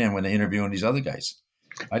guy like him when they're interviewing these other guys?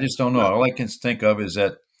 I just don't know. All I can think of is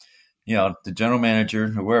that, the general manager,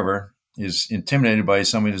 whoever, is intimidated by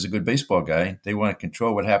somebody who's a good baseball guy. They want to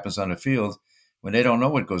control what happens on the field when they don't know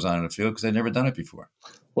what goes on in the field because they've never done it before.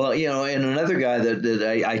 Well, and another guy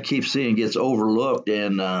that I keep seeing gets overlooked,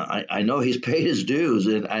 and I know he's paid his dues,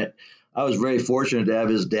 and I was very fortunate to have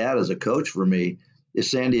his dad as a coach for me,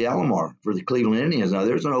 is Sandy Alomar for the Cleveland Indians. Now,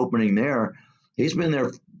 there's an opening there. He's been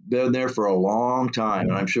there for a long time,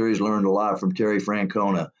 and I'm sure he's learned a lot from Terry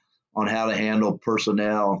Francona on how to handle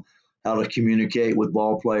personnel, how to communicate with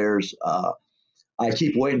ball players. I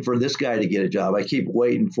keep waiting for this guy to get a job. I keep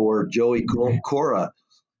waiting for Joey Cora,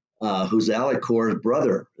 who's Alec Cora's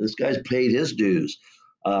brother. This guy's paid his dues.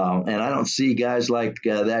 And I don't see guys like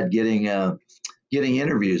that getting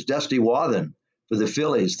interviews. Dusty Wathen for the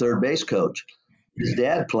Phillies, third base coach. His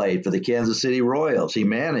dad played for the Kansas City Royals. He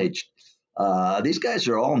managed. These guys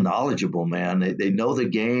are all knowledgeable, man. They know the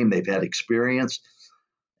game. They've had experience.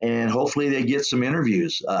 And hopefully they get some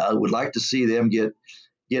interviews. I would like to see them get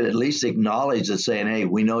at least acknowledged as saying, hey,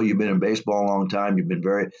 we know you've been in baseball a long time. You've been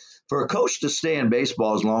for a coach to stay in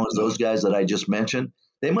baseball as long as those guys that I just mentioned,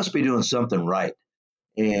 they must be doing something right.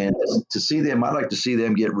 And to see them, I'd like to see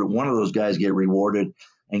them one of those guys get rewarded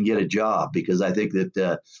and get a job, because I think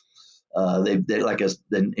that they like us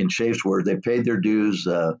in Schaef's word, they paid their dues,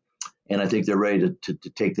 and I think they're ready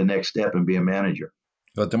to take the next step and be a manager.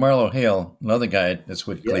 But DeMarlo Hale, another guy that's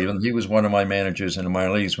with Cleveland, he was one of my managers in the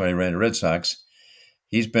minor leagues when I ran the Red Sox.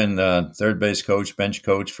 He's been third base coach, bench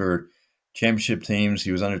coach for championship teams.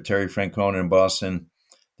 He was under Terry Francona in Boston.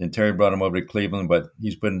 Then Terry brought him over to Cleveland, but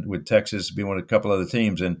he's been with Texas, been with a couple other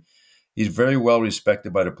teams, and he's very well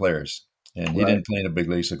respected by the players. And he didn't play in the big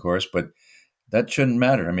leagues, of course, but that shouldn't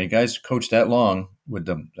matter. I mean, guys coach that long with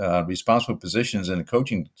the responsible positions in the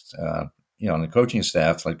coaching, in the coaching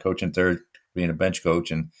staff, like coaching third, being a bench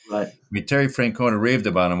coach. And I mean, Terry Francona raved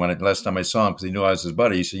about him last time I saw him because he knew I was his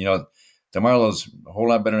buddy. He said, DeMarlo's a whole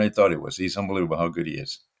lot better than I thought he was. He's unbelievable how good he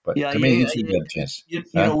is. But to me, he should get a chance.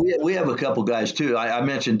 We have a couple guys, too. I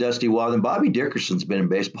mentioned Dusty Wathen. Bobby Dickerson's been in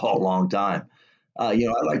baseball a long time. I'd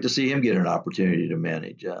like to see him get an opportunity to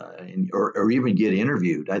manage or even get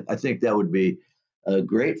interviewed. I think that would be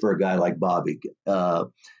great for a guy like Bobby.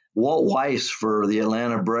 Walt Weiss for the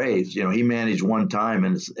Atlanta Braves, he managed one time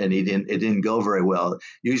and it didn't go very well.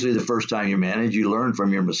 Usually the first time you manage, you learn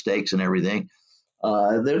from your mistakes and everything.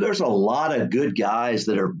 There's a lot of good guys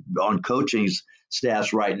that are on coaching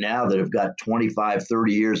staffs right now that have got 25,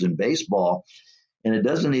 30 years in baseball. And it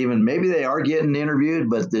doesn't even, maybe they are getting interviewed,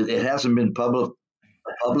 but it hasn't been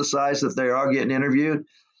publicized that they are getting interviewed.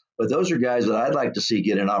 But those are guys that I'd like to see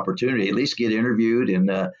get an opportunity, at least get interviewed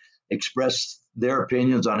and express their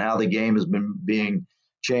opinions on how the game has been being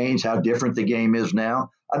changed, how different the game is now.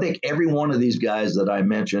 I think every one of these guys that I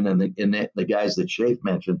mentioned and the guys that Schaef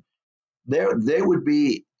mentioned, they would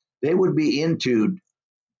be into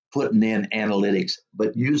putting in analytics,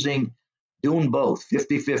 but doing both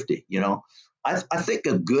 50-50. I think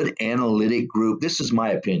a good analytic group, this is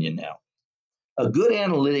my opinion now, a good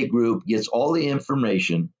analytic group gets all the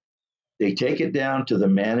information. They take it down to the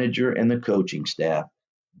manager and the coaching staff.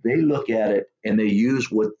 They look at it and they use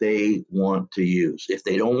what they want to use. If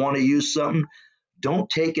they don't want to use something, don't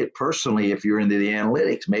take it personally if you're into the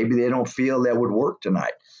analytics. Maybe they don't feel that would work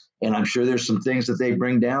tonight. And I'm sure there's some things that they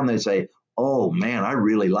bring down. They say, oh, man, I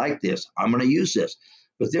really like this. I'm going to use this.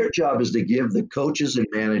 But their job is to give the coaches and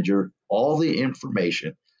manager all the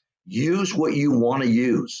information. Use what you want to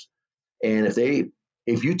use. And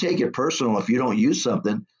if you take it personal, if you don't use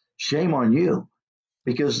something, shame on you.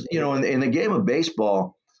 Because, in the game of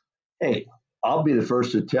baseball, hey, I'll be the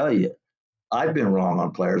first to tell you, I've been wrong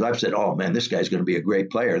on players. I've said, oh, man, this guy's going to be a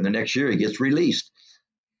great player. And the next year he gets released.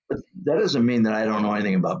 But that doesn't mean that I don't know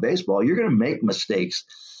anything about baseball. You're going to make mistakes.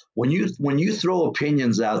 when you throw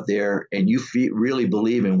opinions out there and you really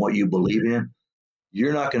believe in what you believe in,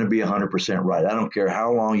 you're not going to be 100% right. I don't care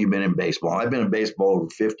how long you've been in baseball. I've been in baseball over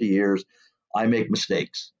 50 years. I make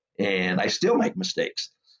mistakes, and I still make mistakes.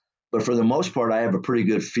 But for the most part, I have a pretty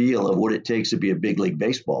good feel of what it takes to be a big league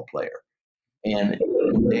baseball player. And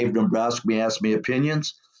when Dave Dombrowski asks me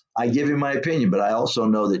opinions, I give him my opinion, but I also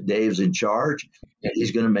know that Dave's in charge and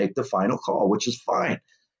he's going to make the final call, which is fine.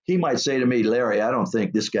 He might say to me, Larry, I don't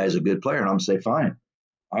think this guy's a good player. And I'm going to say, fine.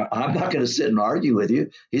 I'm not going to sit and argue with you.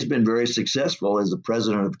 He's been very successful as the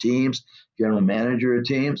president of teams, general manager of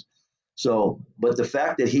teams. So, but the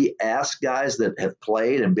fact that he asks guys that have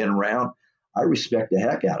played and been around, I respect the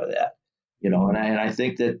heck out of that. And I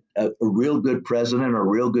think that a real good president or a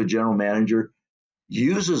real good general manager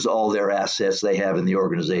uses all their assets they have in the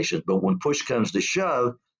organization. But when push comes to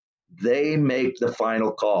shove, they make the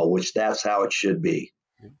final call, which that's how it should be.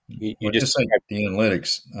 You just like the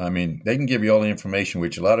analytics. I mean, they can give you all the information,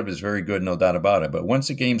 which a lot of it is very good, no doubt about it. But once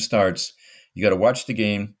the game starts, you got to watch the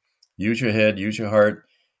game, use your head, use your heart,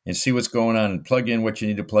 and see what's going on and plug in what you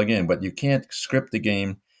need to plug in. But you can't script the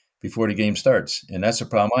game before the game starts. And that's a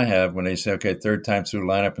problem I have when they say, okay, third time through the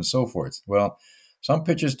lineup and so forth. Well, some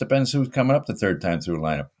pitchers depends who's coming up the third time through the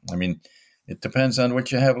lineup. I mean, it depends on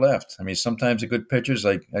what you have left. I mean, sometimes the good pitchers,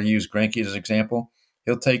 like I use Greinke as an example,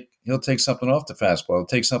 he'll take something off the fastball, he'll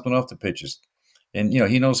take something off the pitches. And,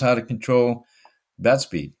 he knows how to control bat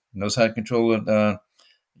speed, knows how to control, the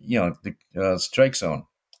strike zone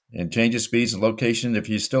and change the speeds and location. If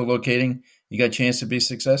you're still locating, you got a chance to be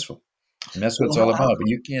successful. And that's what it's all about. But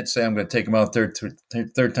you can't say I'm going to take him out third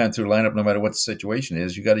time through lineup no matter what the situation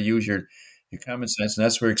is. You got to use your common sense, and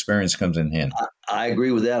that's where experience comes in handy. I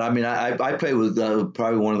agree with that. I mean, I play with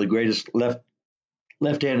probably one of the greatest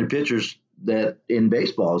left-handed pitchers that in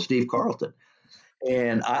baseball, Steve Carlton.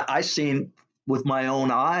 And I seen with my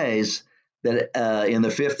own eyes that in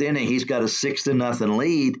the fifth inning, he's got a 6-0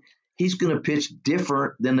 lead. He's going to pitch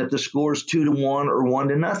different than if the score is 2-1 or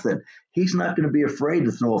 1-0. He's not going to be afraid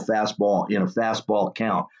to throw a fastball in a fastball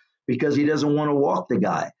count because he doesn't want to walk the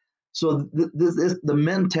guy. So the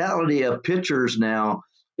mentality of pitchers now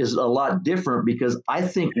is a lot different because I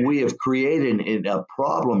think we have created a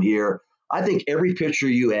problem here. I think every pitcher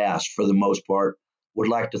you ask, for the most part, would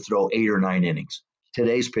like to throw 8 or 9 innings.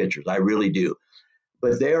 Today's pitchers, I really do.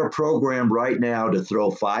 But they are programmed right now to throw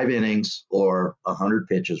 5 innings or 100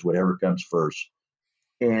 pitches, whatever comes first.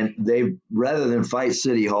 And they, rather than fight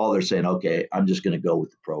City Hall, they're saying, okay, I'm just going to go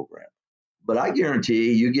with the program. But I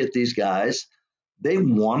guarantee you get these guys, they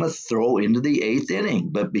want to throw into the 8th inning.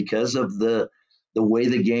 But because of the way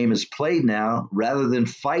the game is played now, rather than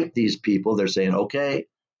fight these people, they're saying, okay,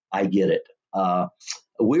 I get it.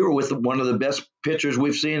 We were with one of the best pitchers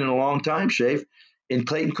we've seen in a long time, Shafe, in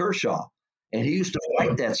Clayton Kershaw. And he used to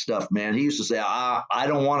fight that stuff, man. He used to say, I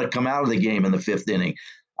don't want to come out of the game in the 5th inning.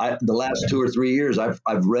 The last 2 or 3 years, I've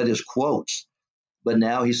read his quotes. But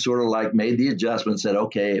now he's sort of like made the adjustment, said,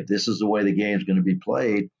 okay, if this is the way the game's going to be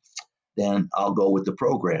played, then I'll go with the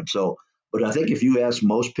program. So, but I think if you ask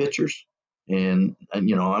most pitchers, and I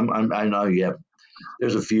know you have,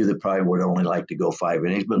 there's a few that probably would only like to go 5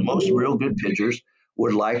 innings, but most real good pitchers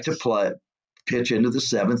would like to pitch into the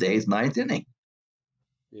 7th, 8th, 9th inning.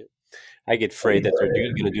 Yeah. I get afraid that they're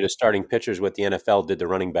going to do the starting pitchers what the NFL did to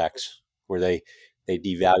running backs, where they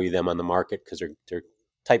devalue them on the market because they're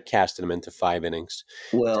typecasting them into 5 innings.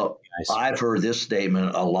 Well, I've heard this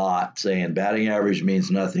statement a lot, saying batting average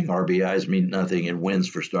means nothing, RBIs mean nothing, and wins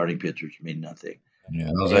for starting pitchers mean nothing. Yeah,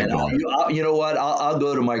 how's that going? You know what? I'll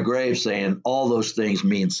go to my grave saying all those things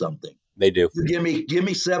mean something. They do. You give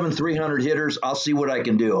me 7 300 hitters, I'll see what I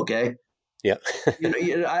can do. Okay. Yeah.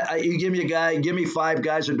 You give me 5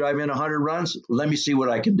 guys who drive in 100 runs. Let me see what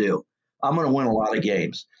I can do. I'm going to win a lot of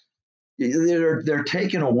games. They're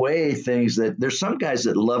taking away things that there's some guys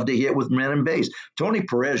that love to hit with men and base. Tony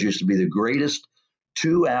Perez used to be the greatest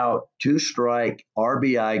 2-out, 2-strike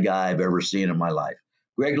RBI guy I've ever seen in my life.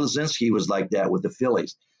 Greg Luzinski was like that with the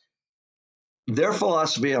Phillies. Their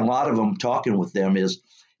philosophy, and a lot of them talking with them, is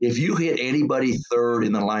if you hit anybody third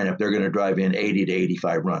in the lineup, they're going to drive in 80 to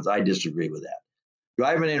 85 runs. I disagree with that.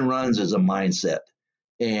 Driving in runs is a mindset.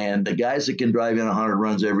 And the guys that can drive in 100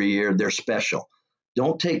 runs every year, they're special.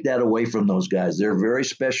 Don't take that away from those guys. They're very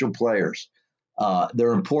special players.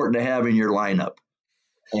 They're important to have in your lineup.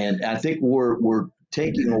 And I think we're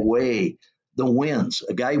taking away the wins.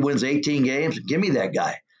 A guy who wins 18 games, give me that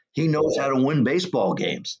guy. He knows how to win baseball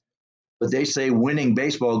games. But they say winning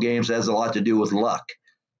baseball games has a lot to do with luck.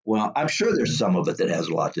 Well, I'm sure there's some of it that has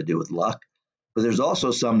a lot to do with luck. But there's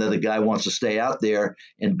also some that the guy wants to stay out there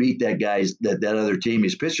and beat that other team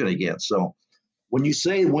he's pitching against. So when you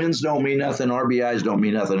say wins don't mean nothing, RBIs don't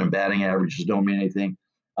mean nothing, and batting averages don't mean anything,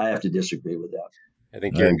 I have to disagree with that. I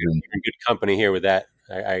think I agree. you're in good company here with that.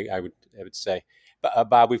 I would say. But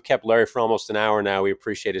Bob, we've kept Larry for almost an hour now. We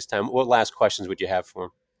appreciate his time. What last questions would you have for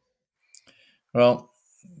him? Well,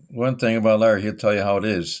 one thing about Larry, he'll tell you how it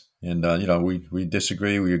is. And, we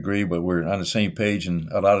disagree, we agree, but we're on the same page in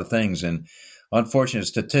a lot of things. And unfortunate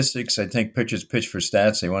statistics, I think pitchers pitch for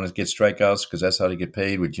stats. They want to get strikeouts because that's how they get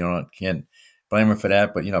paid, which, can't blame them for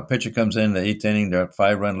that. But, pitcher comes in the eighth inning, they're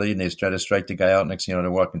 5-run lead, and they try to strike the guy out. Next thing you know,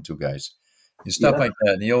 they're walking two guys. And stuff like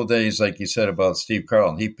that. In the old days, like you said about Steve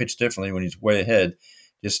Carlton, he pitched differently when he's way ahead.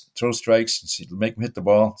 Just throw strikes, make him hit the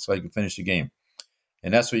ball so he can finish the game.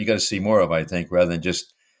 And that's what you got to see more of, I think, rather than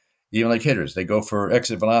just, even like hitters, they go for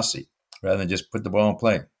exit velocity rather than just put the ball in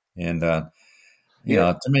play. And, to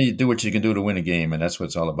me, you do what you can do to win a game, and that's what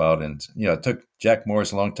it's all about. And, it took Jack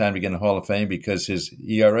Morris a long time to get in the Hall of Fame because his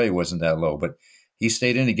ERA wasn't that low. But he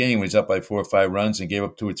stayed in the game when he's up by 4 or 5 runs and gave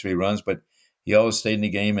up 2 or 3 runs. But he always stayed in the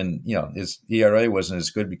game, and, his ERA wasn't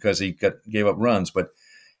as good because he gave up runs. But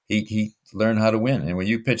he learned how to win. And when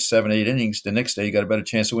you pitch 7, 8 innings, the next day you got a better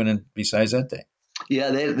chance of winning besides that day.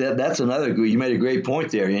 Yeah, that's another good. You made a great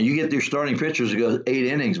point there. And you get your starting pitchers to go 8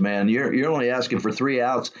 innings, man. You're only asking for 3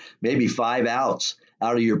 outs, maybe 5 outs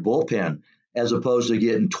out of your bullpen, as opposed to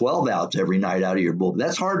getting 12 outs every night out of your bullpen.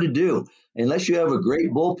 That's hard to do unless you have a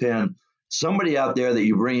great bullpen. Somebody out there that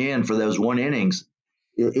you bring in for those 1 innings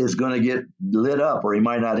is going to get lit up, or he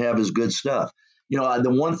might not have his good stuff. The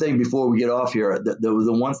one thing before we get off here,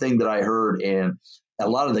 the one thing that I heard, and a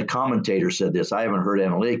lot of the commentators said this. I haven't heard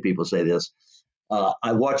analytic people say this.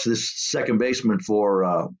 I watched this second baseman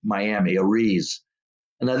for Miami, Ariz.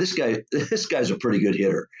 And now this guy's a pretty good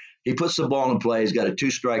hitter. He puts the ball in play. He's got a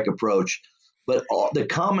 2-strike approach. But the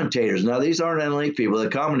commentators, now these aren't analytic people. The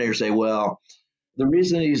commentators say, well, the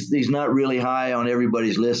reason he's not really high on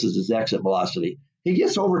everybody's list is his exit velocity. He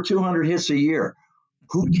gets over 200 hits a year.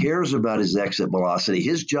 Who cares about his exit velocity?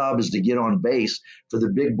 His job is to get on base for the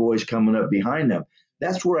big boys coming up behind him.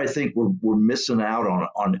 That's where I think we're missing out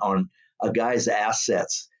on a guy's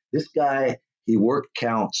assets. This guy, he work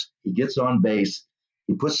counts. He gets on base.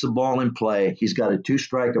 He puts the ball in play. He's got a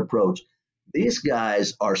 2-strike approach. These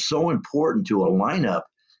guys are so important to a lineup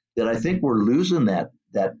that I think we're losing that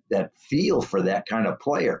feel for that kind of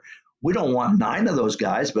player. We don't want 9 of those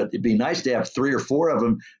guys, but it'd be nice to have 3 or 4 of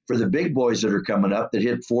them for the big boys that are coming up that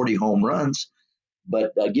hit 40 home runs.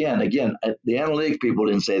 But again, the analytic people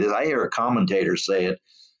didn't say this. I hear a commentator say it.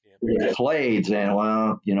 They played saying,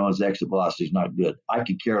 well, his exit velocity is not good. I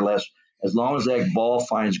could care less. As long as that ball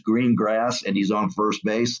finds green grass and he's on first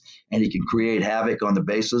base and he can create havoc on the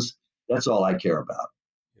bases, that's all I care about.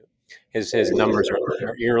 His numbers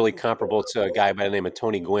are eerily comparable to a guy by the name of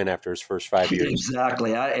Tony Gwynn after his first 5 years.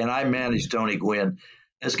 Exactly. I managed Tony Gwynn.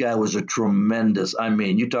 This guy was a tremendous.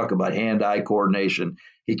 You talk about hand-eye coordination.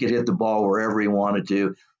 He could hit the ball wherever he wanted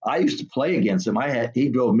to. I used to play against him. He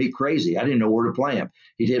drove me crazy. I didn't know where to play him.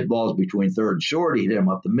 He'd hit balls between third and short. He'd hit them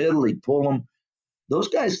up the middle. He'd pull them. Those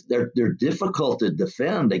guys, they're difficult to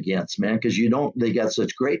defend against, man, because they got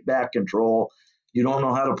such great back control. You don't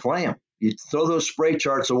know how to play them. You throw those spray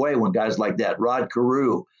charts away when guys like that, Rod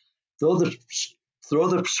Carew, throw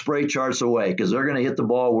the spray charts away because they're going to hit the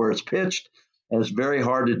ball where it's pitched, and it's very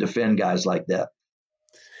hard to defend guys like that.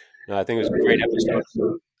 No, I think it was a great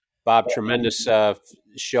episode. Bob, tremendous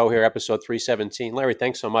show here, episode 317. Larry,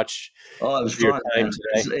 thanks so much. Oh, it was fun.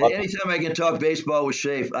 Anytime I can talk baseball with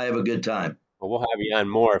Schaefer, I have a good time. Well, we'll have you on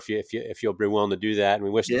more if you'll be willing to do that. And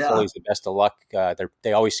we wish the Phillies the best of luck.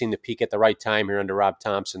 They always seem to peak at the right time here under Rob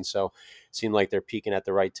Thompson. So it seemed like they're peaking at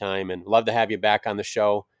the right time. And love to have you back on the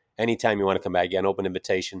show anytime you want to come back. Again, open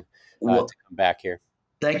invitation to come back here.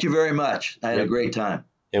 Thank you very much. I had a great time.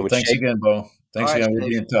 And thanks again, Bo. Thanks again. We'll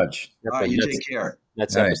be in touch. All right, you take care.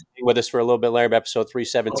 That's it. Stay with us for a little bit, Larry. Episode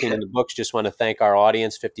 317 in the books. Just want to thank our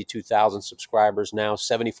audience, 52,000 subscribers now,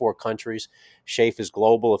 74 countries. Schaefer is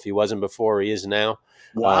global. If he wasn't before, he is now.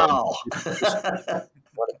 Wow. I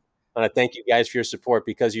want to thank you guys for your support.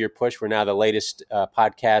 Because of your push, we're now the latest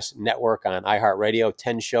podcast network on iHeartRadio.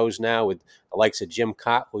 10 shows now with the likes of Jim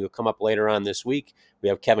Cott, who will come up later on this week. We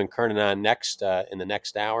have Kevin Kernan on next in the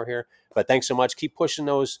next hour here. But thanks so much. Keep pushing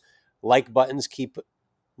those like buttons. Keep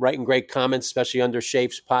writing great comments, especially under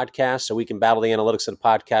Schaef's podcast, so we can battle the analytics of the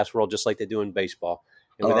podcast world just like they do in baseball.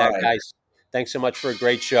 And with that, guys, thanks so much for a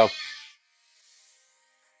great show.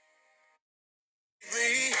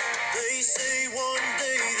 They say one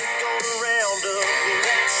day they're gonna round up.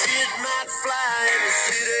 That shit might fly in the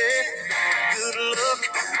city. Good luck.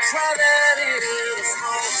 Try that.